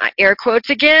 air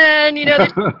quotes again,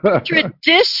 the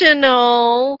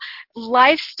traditional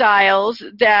lifestyles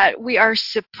that we are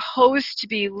supposed to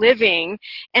be living,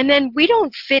 and then we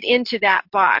don't fit into that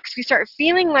box. We start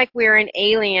feeling like we're an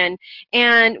alien,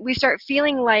 and we start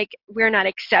feeling like we're not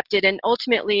accepted. And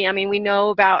ultimately, I mean, we know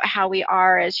about how we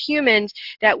are as humans,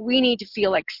 that we need to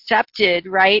feel accepted,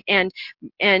 right? And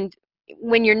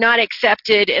when you're not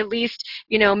accepted, at least,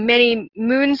 many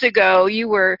moons ago, you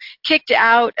were kicked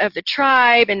out of the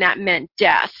tribe, and that meant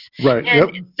death. Right.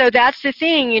 And Yep. so that's the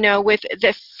thing, with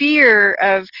the fear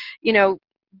of,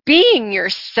 being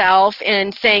yourself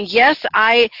and saying, yes,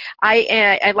 I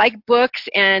like books,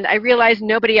 and I realize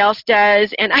nobody else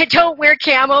does, and I don't wear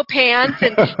camo pants,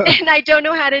 and and I don't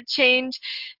know how to change,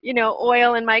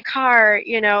 oil in my car.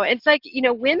 It's like,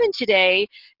 women today,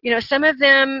 some of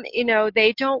them,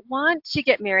 they don't want to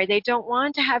get married, they don't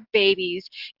want to have babies,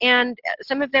 and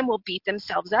some of them will beat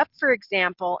themselves up, for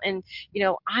example, and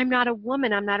I'm not a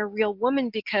woman, I'm not a real woman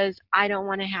because I don't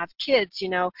want to have kids.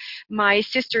 My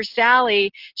sister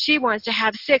Sally, she wants to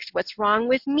have 6. What's wrong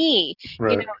with me?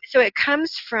 Right. So it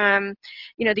comes from,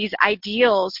 these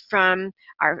ideals from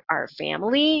our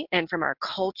family and from our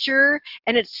culture,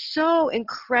 and it's so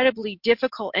incredibly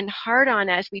difficult and hard on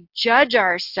us. We judge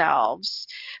ourselves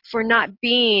for not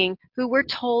being who we're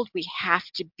told we have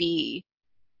to be.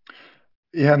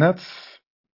 Yeah, and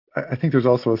I think there's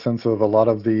also a sense of a lot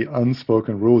of the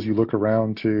unspoken rules. You look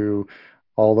around to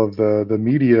all of the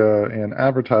media and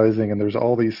advertising, and there's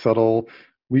all these subtle.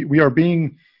 We are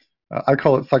being, I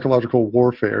call it psychological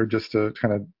warfare, just to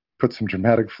kind of put some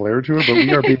dramatic flair to it. But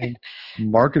we are being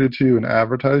marketed to and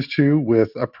advertised to with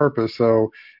a purpose. So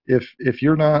if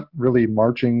you're not really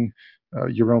marching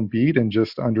your own beat and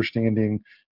just understanding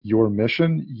your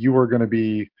mission, you are going to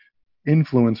be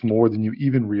influenced more than you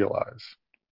even realize.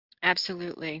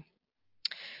 Absolutely.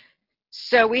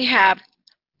 So we have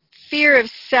fear of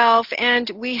self, and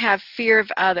we have fear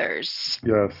of others.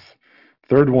 Yes.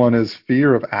 Third one is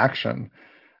fear of action.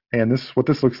 And what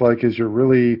this looks like is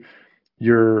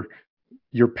you're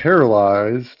you're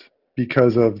paralyzed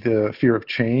because of the fear of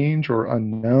change or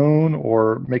unknown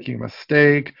or making a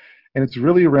mistake. And it's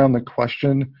really around the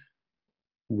question,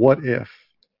 what if?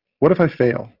 What if I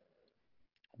fail?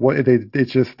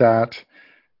 It's just that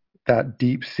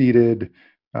deep-seated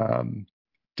um,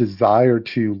 desire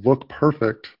to look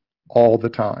perfect all the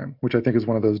time, which I think is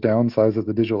one of those downsides of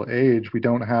the digital age. We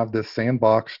don't have this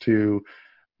sandbox to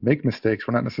make mistakes.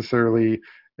 We're not necessarily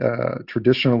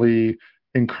traditionally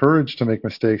encouraged to make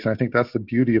mistakes, and I think that's the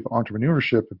beauty of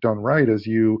entrepreneurship, if done right, is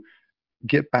you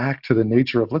get back to the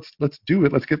nature of let's do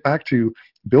it. Let's get back to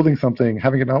building something,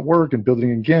 having it not work, and building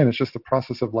it again. It's just the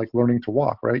process of like learning to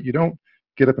walk, right? You don't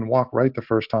get up and walk right the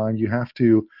first time. You have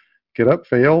to get up,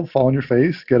 fail, fall on your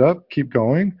face, get up, keep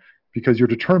going, because you're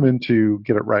determined to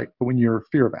get it right. But when you're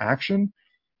fear of action,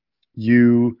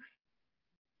 you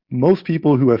most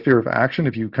people who have fear of action,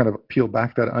 if you kind of peel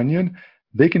back that onion,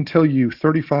 they can tell you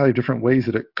 35 different ways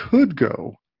that it could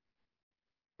go,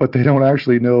 but they don't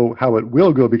actually know how it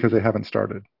will go because they haven't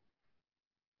started.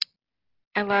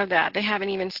 I love that. They haven't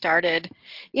even started.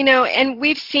 And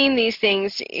we've seen these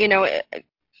things,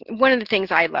 one of the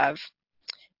things I love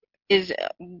is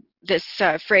this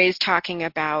phrase talking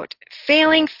about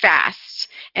failing fast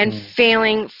and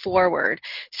failing forward.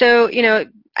 So,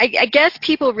 I guess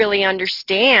people really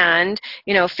understand,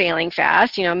 failing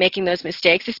fast, making those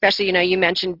mistakes, especially, you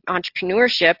mentioned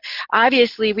entrepreneurship.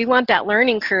 Obviously, we want that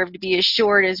learning curve to be as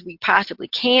short as we possibly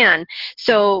can.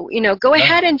 So, go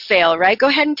ahead and fail, right? Go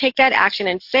ahead and take that action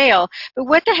and fail. But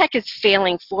what the heck is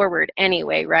failing forward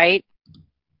anyway, right?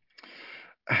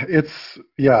 I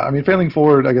mean, failing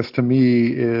forward, I guess to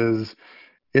me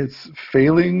it's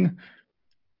failing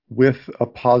with a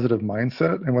positive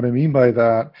mindset. And what I mean by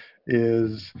that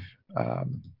is,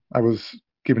 I was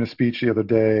giving a speech the other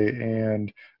day,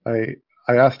 and I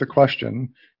asked a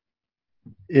question: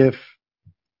 if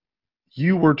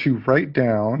you were to write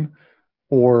down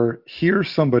or hear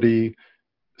somebody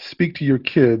speak to your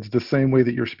kids the same way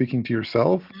that you're speaking to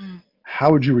yourself,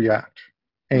 how would you react?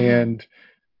 And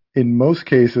in most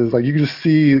cases, like you can just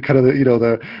see kind of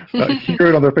hear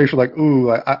it on their face, like, ooh,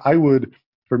 I would,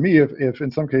 for me, if in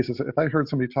some cases, if I heard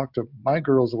somebody talk to my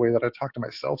girls the way that I talk to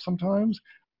myself sometimes,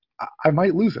 I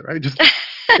might lose it, right? Just,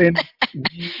 and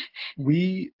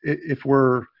if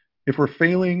we're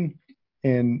failing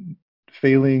and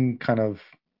failing kind of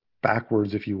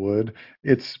backwards, if you would,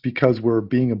 it's because we're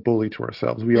being a bully to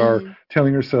ourselves. We are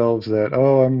telling ourselves that,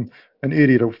 oh, I'm an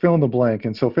idiot, or fill in the blank.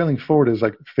 And so failing forward is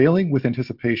like failing with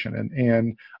anticipation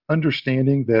and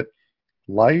understanding that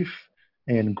life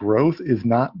and growth is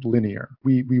not linear.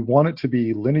 We want it to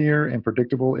be linear and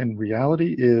predictable. In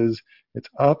reality is it's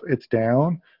up, it's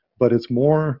down, but it's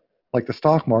more like the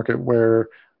stock market where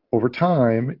over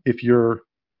time, if you're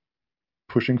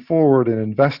pushing forward and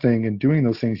investing and doing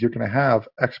those things, you're going to have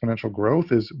exponential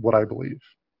growth is what I believe.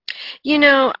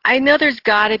 I know there's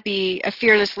got to be a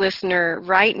fearless listener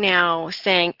right now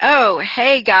saying, oh,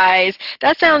 hey guys,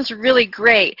 that sounds really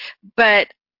great,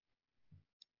 but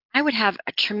I would have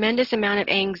a tremendous amount of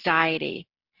anxiety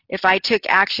if I took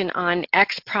action on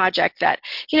X project that,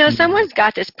 someone's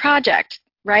got this project,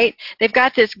 right? They've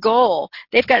got this goal.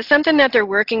 They've got something that they're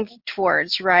working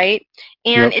towards, right?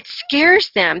 And it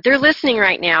scares them. They're listening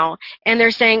right now, and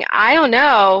they're saying, I don't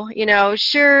know,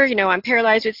 sure, I'm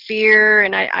paralyzed with fear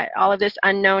and I all of this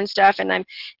unknown stuff, and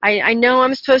I know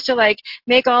I'm supposed to like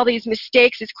make all these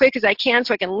mistakes as quick as I can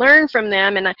so I can learn from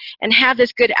them and have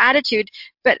this good attitude,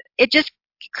 but it just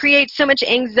creates so much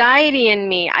anxiety in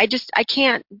me. I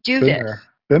can't do this.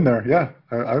 Been there, yeah.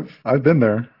 I've been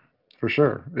there for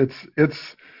sure.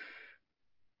 It's.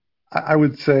 I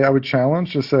would say I would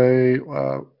challenge to say,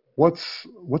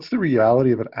 what's the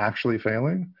reality of it actually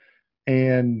failing,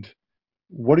 and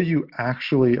what are you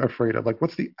actually afraid of? Like,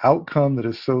 what's the outcome that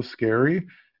is so scary?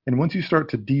 And once you start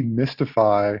to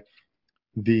demystify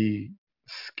the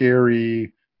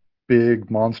scary big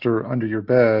monster under your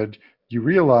bed, you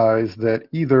realize that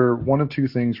either one of two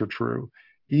things are true.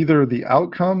 Either the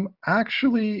outcome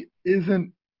actually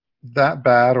isn't that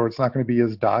bad, or it's not going to be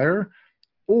as dire,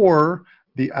 or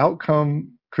the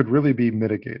outcome could really be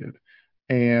mitigated.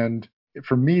 And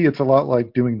for me, it's a lot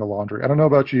like doing the laundry. I don't know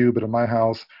about you, but in my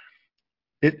house,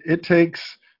 it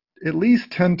takes at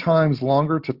least 10 times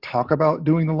longer to talk about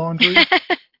doing the laundry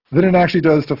than it actually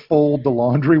does to fold the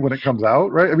laundry when it comes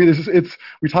out, right? I mean,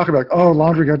 we talk about, oh,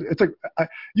 laundry, it's like,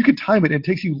 you could time it. It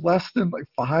takes you less than like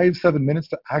 5-7 minutes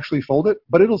to actually fold it,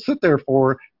 but it'll sit there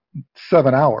for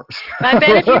 7 hours. I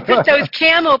bet if you put those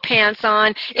camel pants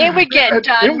on, it would get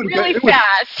done really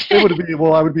fast. It would be,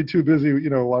 well, I would be too busy,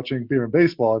 watching beer and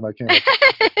baseball in my camel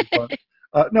pants.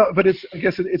 No, but I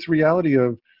guess it's reality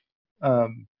of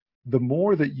the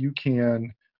more that you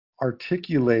can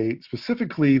articulate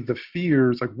specifically the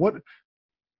fears,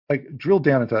 like drill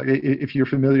down into that. If you're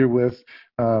familiar with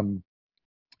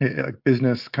a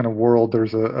business kind of world,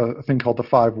 there's a thing called the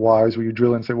 5 whys, where you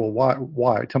drill in and say, well,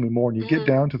 why? Tell me more. And you get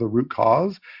down to the root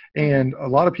cause. And a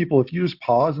lot of people, if you just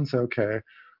pause and say, okay,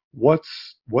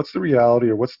 what's the reality,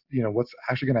 or what's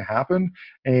actually going to happen?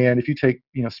 And if you take,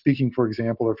 speaking, for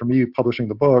example, or for me, publishing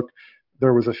the book,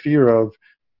 there was a fear of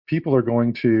people are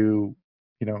going to,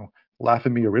 laugh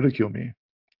at me or ridicule me.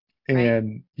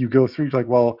 And you go through like,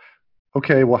 well,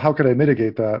 okay, well, how could I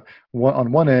mitigate that?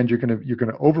 On one end, you're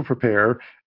gonna over prepare,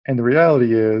 and the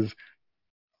reality is,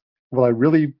 well,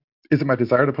 is it my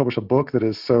desire to publish a book that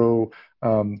is so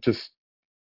just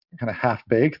kind of half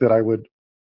baked that I would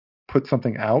put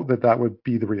something out that would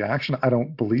be the reaction? I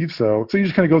don't believe so. So you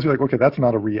just kind of go through like, okay, that's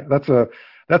not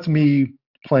that's me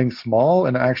playing small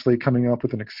and actually coming up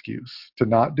with an excuse to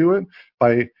not do it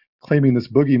by claiming this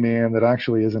boogeyman that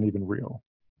actually isn't even real.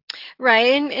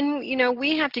 Right, and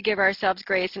we have to give ourselves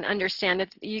grace and understand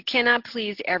that you cannot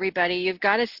please everybody. You've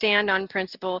got to stand on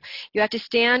principle. You have to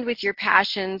stand with your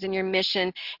passions and your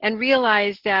mission, and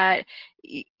realize that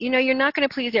you're not going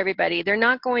to please everybody. They're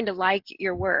not going to like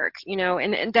your work,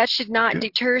 and that should not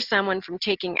deter someone from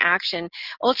taking action.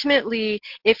 Ultimately,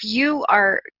 if you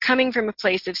are coming from a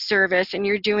place of service and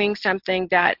you're doing something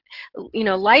that,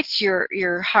 lights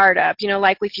your heart up,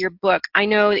 like with your book, I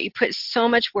know that you put so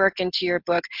much work into your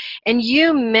book, and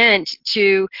you meant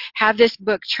to have this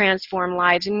book transform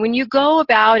lives. And when you go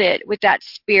about it with that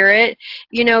spirit,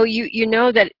 you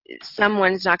know that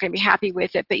someone's not going to be happy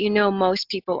with it, but most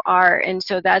people are. And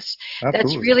so that's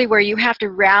really where you have to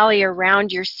rally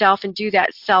around yourself and do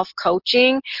that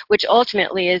self-coaching, which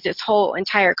ultimately is this whole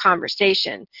entire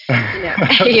conversation.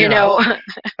 Absolutely.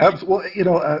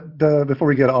 Before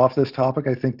we get off this topic,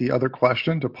 I think the other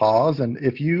question to pause, and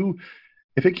if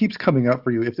it keeps coming up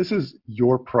for you, if this is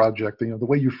your project, the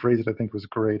way you phrased it, I think was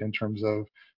great in terms of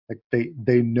like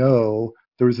they know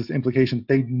there was this implication,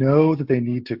 they know that they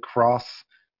need to cross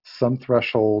some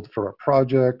threshold for a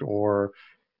project or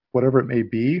whatever it may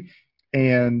be.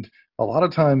 And a lot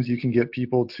of times you can get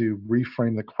people to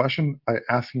reframe the question by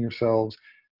asking yourselves,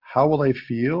 how will I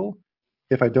feel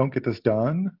if I don't get this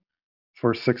done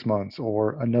for 6 months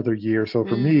or another year? So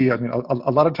for me, I mean,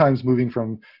 a lot of times moving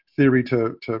from theory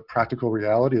to practical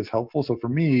reality is helpful. So for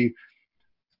me,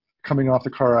 coming off the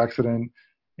car accident,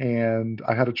 and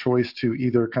I had a choice to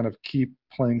either kind of keep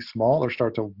playing small or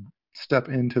start to step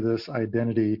into this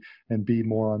identity and be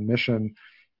more on mission,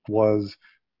 was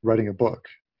writing a book.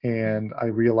 And I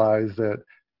realized that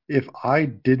if I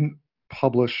didn't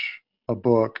publish a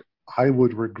book, I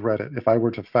would regret it. If I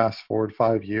were to fast forward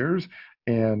 5 years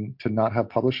and to not have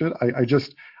published it,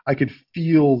 I could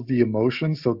feel the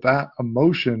emotion. So that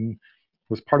emotion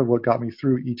was part of what got me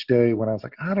through each day when I was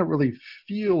like, I don't really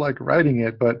feel like writing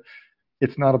it. But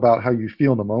it's not about how you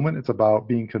feel in the moment. It's about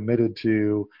being committed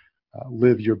to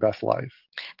live your best life.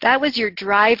 That was your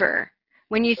driver.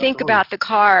 When you think about the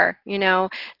car,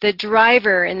 the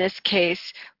driver in this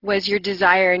case was your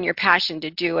desire and your passion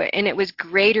to do it. And it was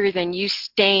greater than you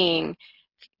staying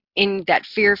in that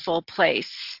fearful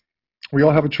place. We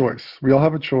all have a choice. We all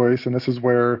have a choice. And this is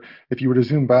where, if you were to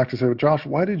zoom back to say, well, Josh,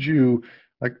 why the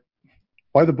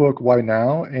book? Why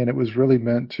now? And it was really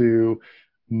meant to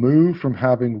move from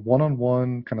having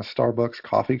one-on-one kind of Starbucks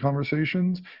coffee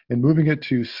conversations and moving it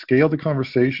to scale the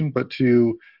conversation, but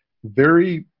to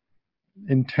very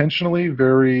intentionally,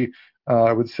 very,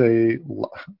 I would say,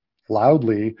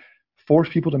 loudly force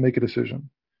people to make a decision.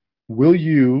 Will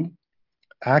you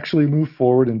actually move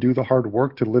forward and do the hard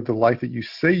work to live the life that you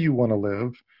say you want to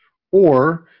live?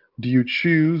 Or do you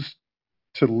choose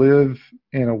to live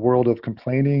in a world of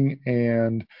complaining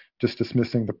and just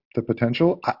dismissing the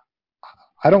potential?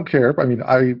 I don't care. I mean,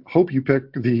 I hope you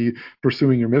pick the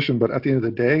pursuing your mission, but at the end of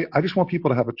the day, I just want people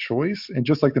to have a choice. And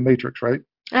just like the Matrix, right?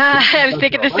 I was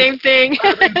thinking the same thing.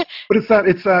 But it's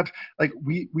that like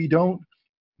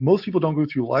most people don't go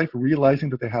through life realizing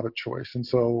that they have a choice. And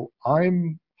so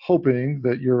I'm hoping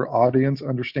that your audience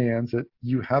understands that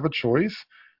you have a choice,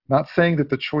 not saying that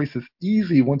the choice is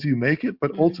easy once you make it,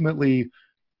 but ultimately,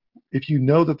 if you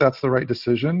know that that's the right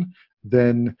decision,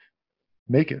 then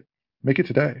make it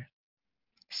today.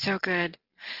 So good.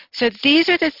 So these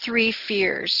are the 3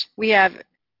 fears. We have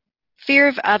fear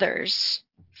of others,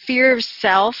 fear of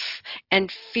self, and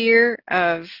fear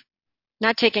of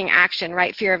not taking action,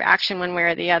 right? Fear of action one way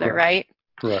or the other, right?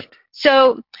 Correct.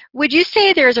 So would you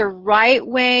say there's a right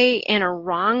way and a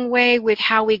wrong way with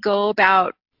how we go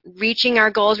about reaching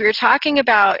our goals? We were talking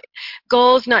about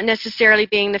goals not necessarily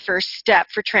being the first step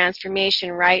for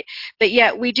transformation, right? But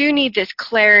yet we do need this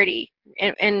clarity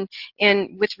and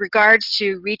with regards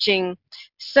to reaching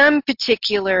some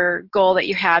particular goal that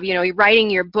you have, writing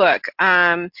your book,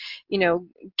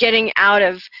 getting out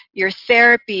of your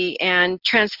therapy and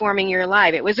transforming your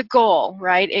life. It was a goal,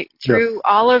 right? Through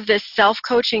all of this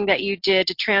self-coaching that you did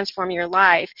to transform your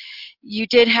life, you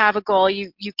did have a goal.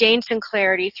 You gained some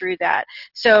clarity through that.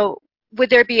 So would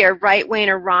there be a right way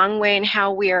and a wrong way in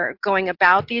how we are going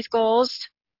about these goals?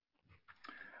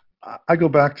 I go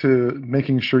back to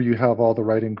making sure you have all the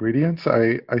right ingredients.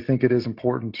 I think it is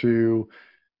important to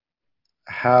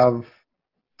have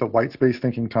the white space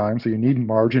thinking time. So you need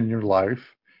margin in your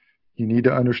life. You need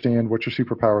to understand what your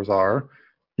superpowers are.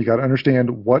 You got to understand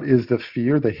what is the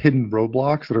fear, the hidden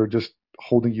roadblocks that are just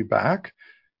holding you back.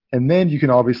 And then you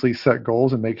can obviously set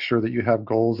goals and make sure that you have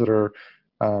goals that are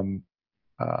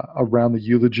around the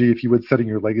eulogy, if you would, setting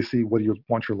your legacy, what do you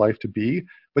want your life to be.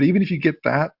 But even if you get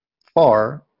that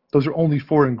far, those are only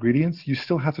 4 ingredients. You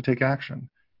still have to take action.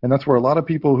 And that's where a lot of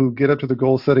people who get up to the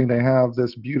goal setting, they have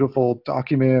this beautiful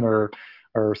document or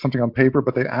something on paper,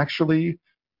 but they actually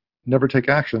never take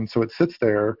action. So it sits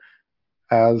there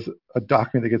as a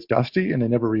document that gets dusty and they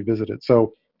never revisit it.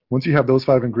 So once you have those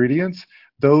 5 ingredients,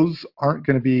 those aren't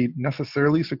going to be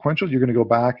necessarily sequential. You're going to go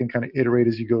back and kind of iterate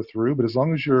as you go through. But as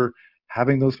long as you're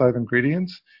having those 5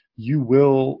 ingredients, you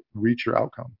will reach your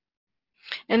outcome.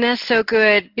 And that's so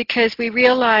good because we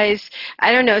realize,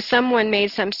 I don't know, someone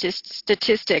made some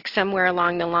statistics somewhere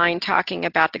along the line talking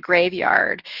about the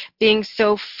graveyard being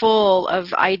so full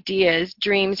of ideas,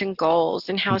 dreams, and goals,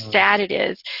 and how sad it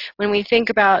is when we think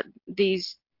about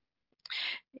these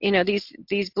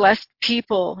blessed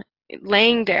people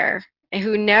laying there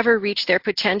who never reach their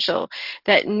potential,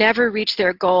 that never reach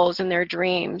their goals and their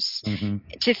dreams.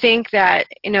 To think that,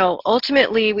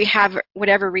 ultimately we have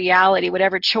whatever reality,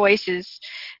 whatever choices,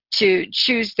 to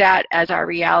choose that as our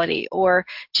reality, or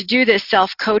to do this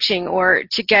self-coaching, or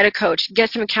to get a coach, get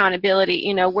some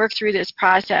accountability, work through this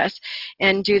process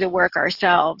and do the work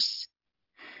ourselves.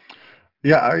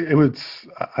 Yeah,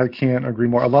 I can't agree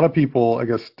more. A lot of people, I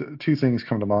guess, two things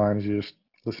come to mind as you just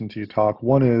listen to you talk.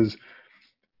 One is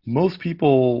most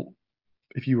people,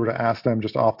 if you were to ask them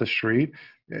just off the street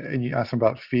and you ask them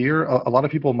about fear, a lot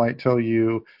of people might tell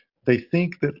you they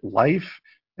think that life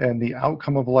and the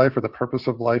outcome of life or the purpose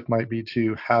of life might be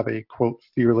to have a quote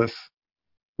fearless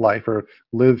life or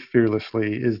live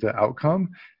fearlessly is the outcome.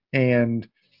 And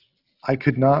I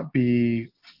could not be.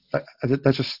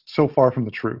 That's just so far from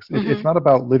the truth. It's Hmm. not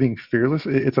about living fearless.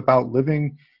 It's about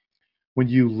living when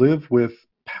you live with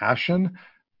passion.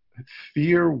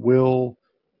 Fear will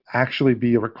actually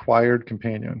be a required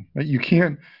companion. You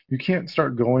can't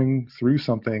start going through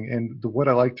something. And what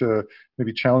I like to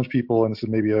maybe challenge people, and this is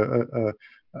maybe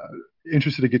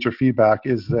interested to get your feedback,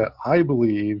 is that I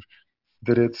believe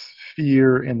that it's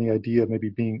fear and the idea of maybe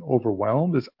being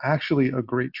overwhelmed is actually a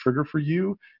great trigger for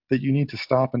you that you need to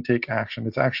stop and take action.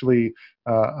 It's actually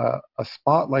a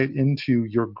spotlight into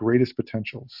your greatest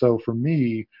potential. So for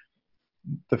me,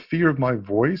 the fear of my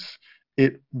voice,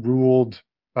 it ruled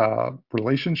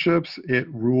relationships, it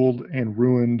ruled and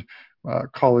ruined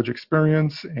college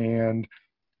experience, and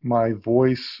my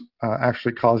voice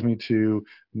actually caused me to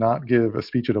not give a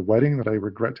speech at a wedding that I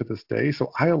regret to this day. So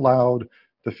I allowed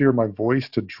the fear of my voice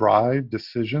to drive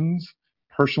decisions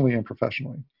personally and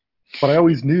professionally. But I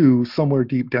always knew somewhere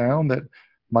deep down that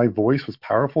my voice was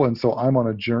powerful, and so I'm on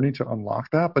a journey to unlock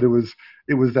that. But it was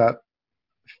that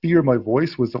fear of my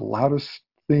voice was the loudest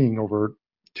thing over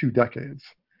 2 decades.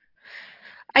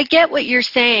 I get what you're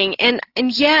saying, and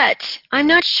yet I'm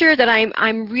not sure that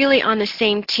I'm really on the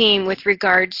same team with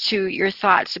regards to your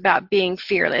thoughts about being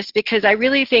fearless, because I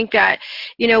really think that,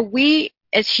 we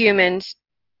as humans,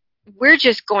 we're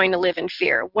just going to live in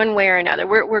fear one way or another.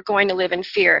 We're going to live in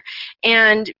fear,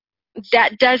 and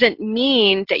that doesn't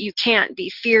mean that you can't be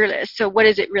fearless. So what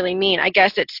does it really mean? I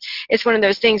guess it's one of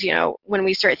those things, when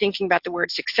we start thinking about the word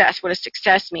success, what does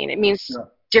success mean? It means Yeah,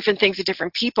 different things to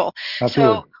different people. So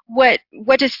absolutely.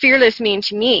 what does fearless mean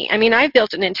to me? I mean, I've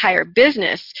built an entire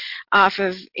business off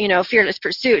of, fearless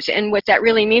pursuits, and what that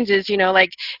really means is,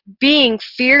 like being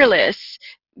fearless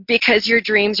because your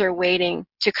dreams are waiting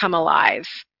to come alive.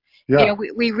 Yeah,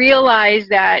 We realize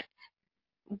that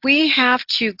we have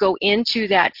to go into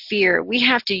that fear. We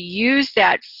have to use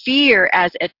that fear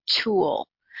as a tool.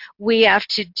 We have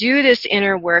to do this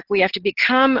inner work. We have to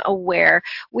become aware.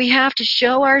 We have to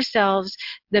show ourselves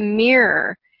the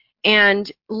mirror and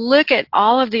look at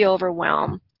all of the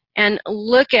overwhelm and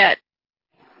look at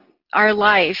our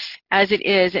life as it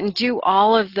is and do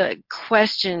all of the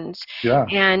questions yeah.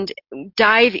 and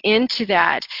dive into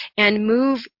that and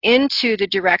move into the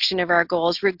direction of our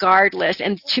goals regardless.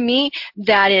 And to me,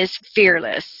 that is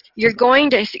fearless. You're going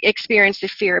to experience the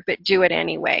fear, but do it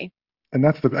anyway. And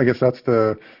I guess that's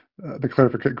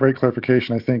great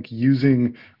clarification. I think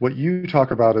using what you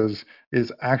talk about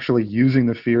is actually using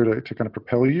the fear to kind of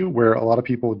propel you, where a lot of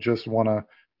people just want to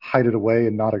hide it away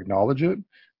and not acknowledge it.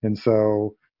 And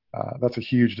so that's a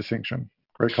huge distinction.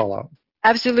 Great call out.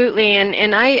 Absolutely,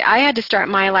 and I had to start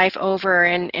my life over,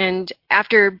 and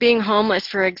after being homeless,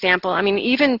 for example, I mean,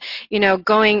 even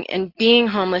going and being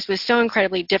homeless was so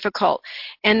incredibly difficult,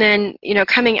 and then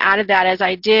coming out of that as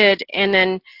I did, and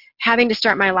then having to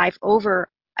start my life over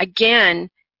again,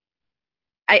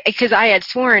 because I had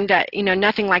sworn that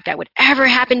nothing like that would ever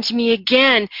happen to me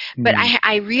again, but Mm,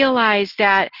 I realized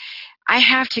that I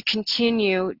have to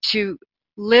continue to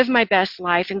live my best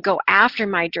life and go after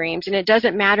my dreams. And it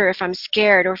doesn't matter if I'm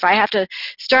scared or if I have to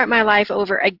start my life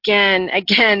over again,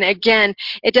 again, again.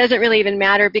 It doesn't really even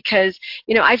matter because,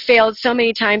 I failed so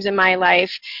many times in my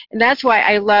life. And that's why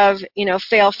I love,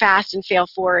 fail fast and fail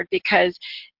forward, because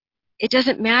it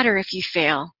doesn't matter if you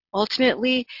fail.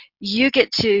 Ultimately, you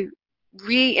get to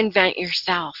reinvent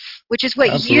yourself, which is what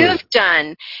absolutely. you've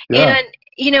done. Yeah. And,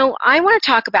 I want to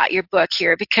talk about your book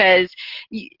here because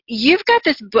you've got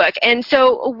this book. And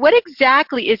so, what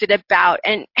exactly is it about,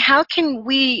 and how can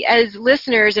we as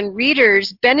listeners and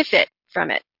readers benefit from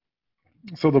it?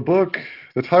 So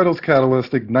the title's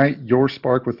Catalyst: Ignite Your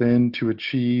Spark Within to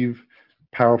Achieve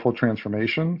Powerful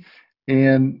Transformation.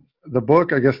 And the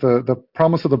book, I guess the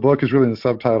promise of the book is really in the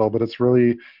subtitle, but it's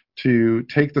really to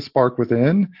take the spark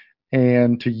within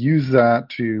and to use that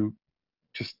to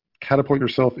just catapult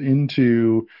yourself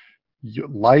into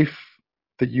life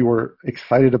that you are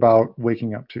excited about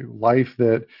waking up to, life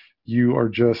that you are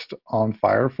just on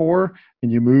fire for,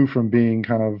 and you move from being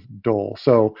kind of dull.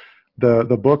 So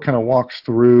the book kind of walks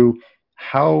through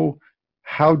how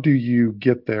how do you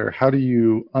get there? How do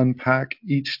you unpack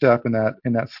each step in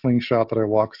that slingshot that I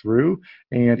walk through?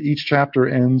 And each chapter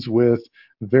ends with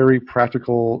very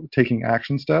practical taking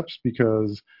action steps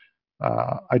because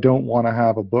I don't want to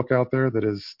have a book out there that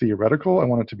is theoretical. I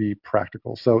want it to be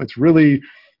practical. So it's really,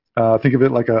 think of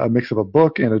it like a mix of a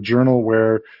book and a journal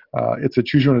where it's a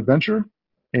choose your own adventure,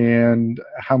 and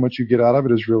how much you get out of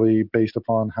it is really based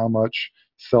upon how much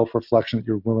self-reflection that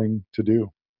you're willing to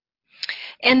do.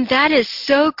 And that is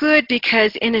so good,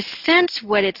 because in a sense,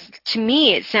 to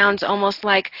me, it sounds almost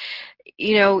like,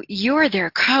 you're their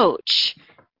coach,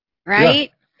 right?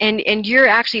 Yeah. And you're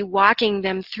actually walking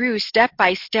them through step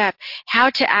by step how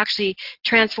to actually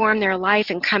transform their life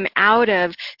and come out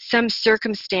of some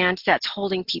circumstance that's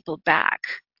holding people back.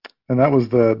 And that was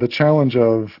the challenge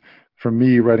for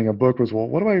me writing a book was, well,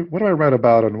 what do I write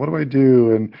about, and what do I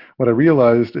do? And what I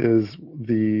realized is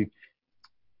the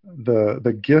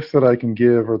gift that I can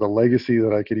give, or the legacy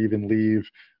that I could even leave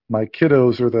my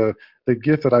kiddos, or the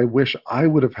gift that I wish I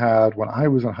would have had when I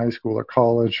was in high school or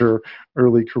college or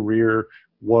early career,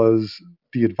 was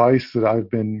the advice that I've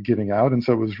been giving out. And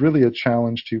so it was really a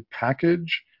challenge to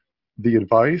package the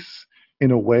advice in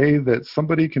a way that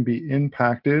somebody can be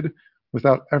impacted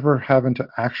without ever having to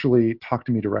actually talk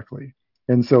to me directly.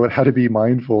 And so it had to be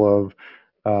mindful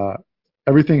of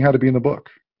everything had to be in the book.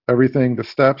 Everything, the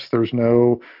steps, there's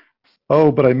no,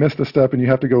 oh, but I missed a step and you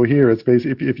have to go here. It's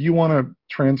basically, if you want to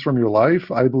transform your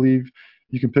life, I believe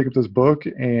you can pick up this book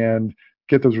and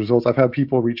get those results. I've had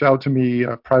people reach out to me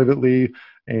privately,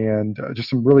 and just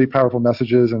some really powerful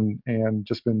messages, and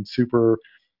just been super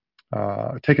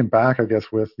taken back, I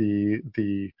guess, with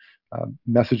the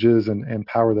messages and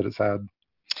power that it's had.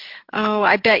 Oh,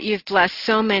 I bet you've blessed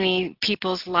so many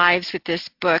people's lives with this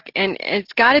book, and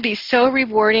it's got to be so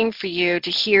rewarding for you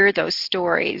to hear those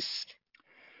stories.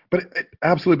 But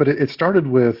absolutely, but it started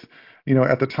with,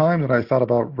 at the time that I thought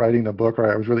about writing the book, or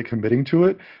I was really committing to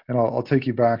it, and I'll take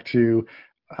you back to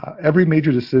every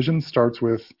major decision starts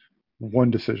with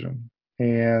one decision.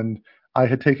 And I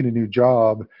had taken a new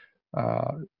job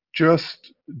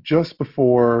just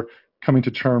before coming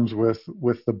to terms with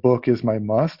the book is my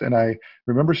must. And I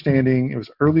remember standing, it was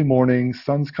early morning,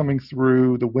 sun's coming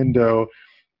through the window,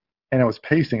 and I was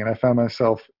pacing, and I found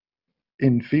myself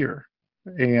in fear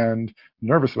and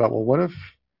nervous about, well, what if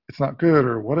it's not good?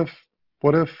 Or what if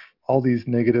all these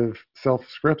negative self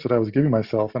scripts that I was giving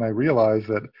myself? And I realized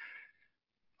that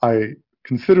I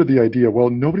considered the idea,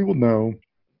 well, nobody will know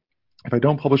if I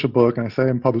don't publish a book and I say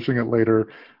I'm publishing it later.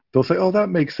 They'll say, oh, that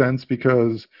makes sense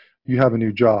because you have a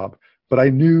new job. But I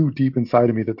knew deep inside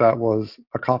of me that was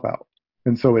a cop-out.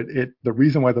 And so the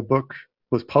reason why the book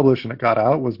was published and it got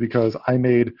out was because I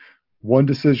made one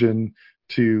decision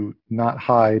to not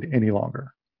hide any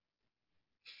longer.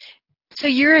 So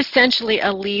you're essentially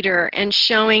a leader and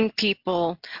showing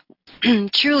people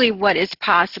truly what is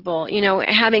possible,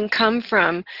 having come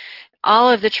from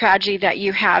all of the tragedy that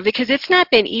you have, because it's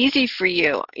not been easy for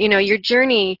you. Your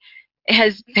journey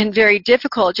has been very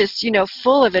difficult, just,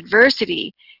 full of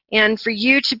adversity. And for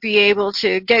you to be able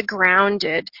to get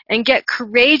grounded and get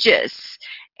courageous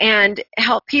and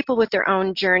help people with their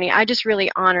own journey, I just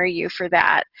really honor you for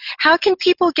that. How can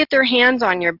people get their hands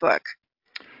on your book?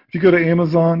 If you go to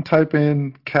Amazon, type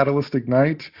in Catalyst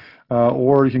Ignite,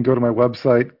 or you can go to my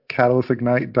website,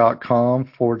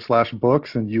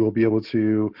 catalystignite.com/books, and you will be able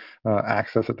to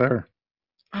access it there.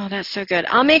 Oh, that's so good.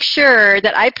 I'll make sure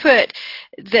that I put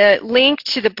the link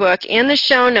to the book in the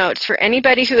show notes for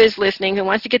anybody who is listening who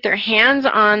wants to get their hands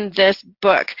on this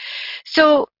book.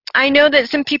 So I know that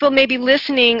some people maybe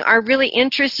listening are really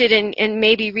interested in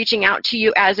maybe reaching out to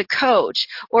you as a coach,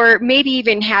 or maybe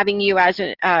even having you as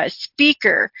a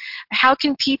speaker. How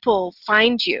can people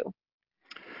find you?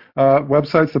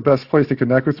 Website's the best place to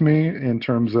connect with me in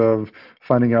terms of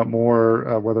finding out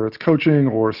more, whether it's coaching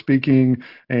or speaking.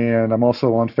 And I'm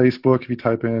also on Facebook if you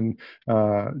type in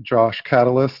Josh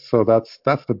Catalyst. So that's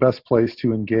the best place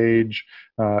to engage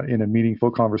in a meaningful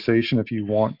conversation if you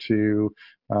want to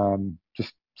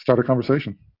just start a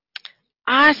conversation.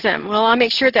 Awesome. Well, I'll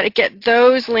make sure that I get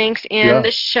those links in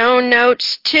the show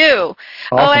notes too.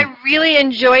 Awesome. Oh, I really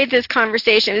enjoyed this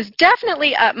conversation. It was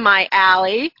definitely up my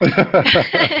alley.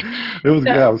 It was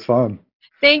it was fun.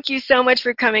 Thank you so much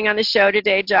for coming on the show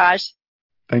today, Josh.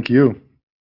 Thank you.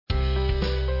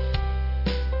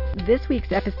 This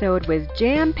week's episode was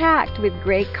jam-packed with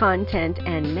great content,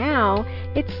 and now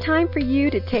it's time for you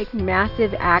to take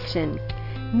massive action.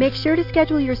 Make sure to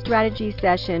schedule your strategy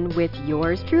session with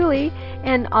yours truly,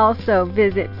 and also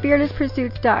visit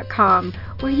fearlesspursuits.com,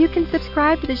 where you can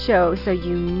subscribe to the show so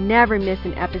you never miss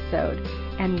an episode.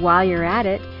 And while you're at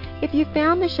it, if you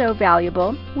found the show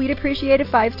valuable, we'd appreciate a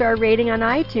 5-star rating on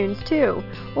iTunes too.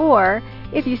 Or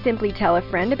if you simply tell a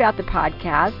friend about the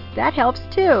podcast, that helps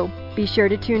too. Be sure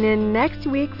to tune in next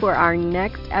week for our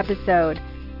next episode.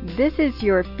 This is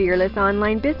your fearless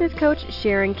online business coach,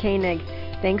 Sharon Koenig.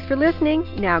 Thanks for listening.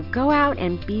 Now go out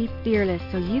and be fearless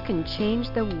so you can change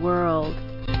the world.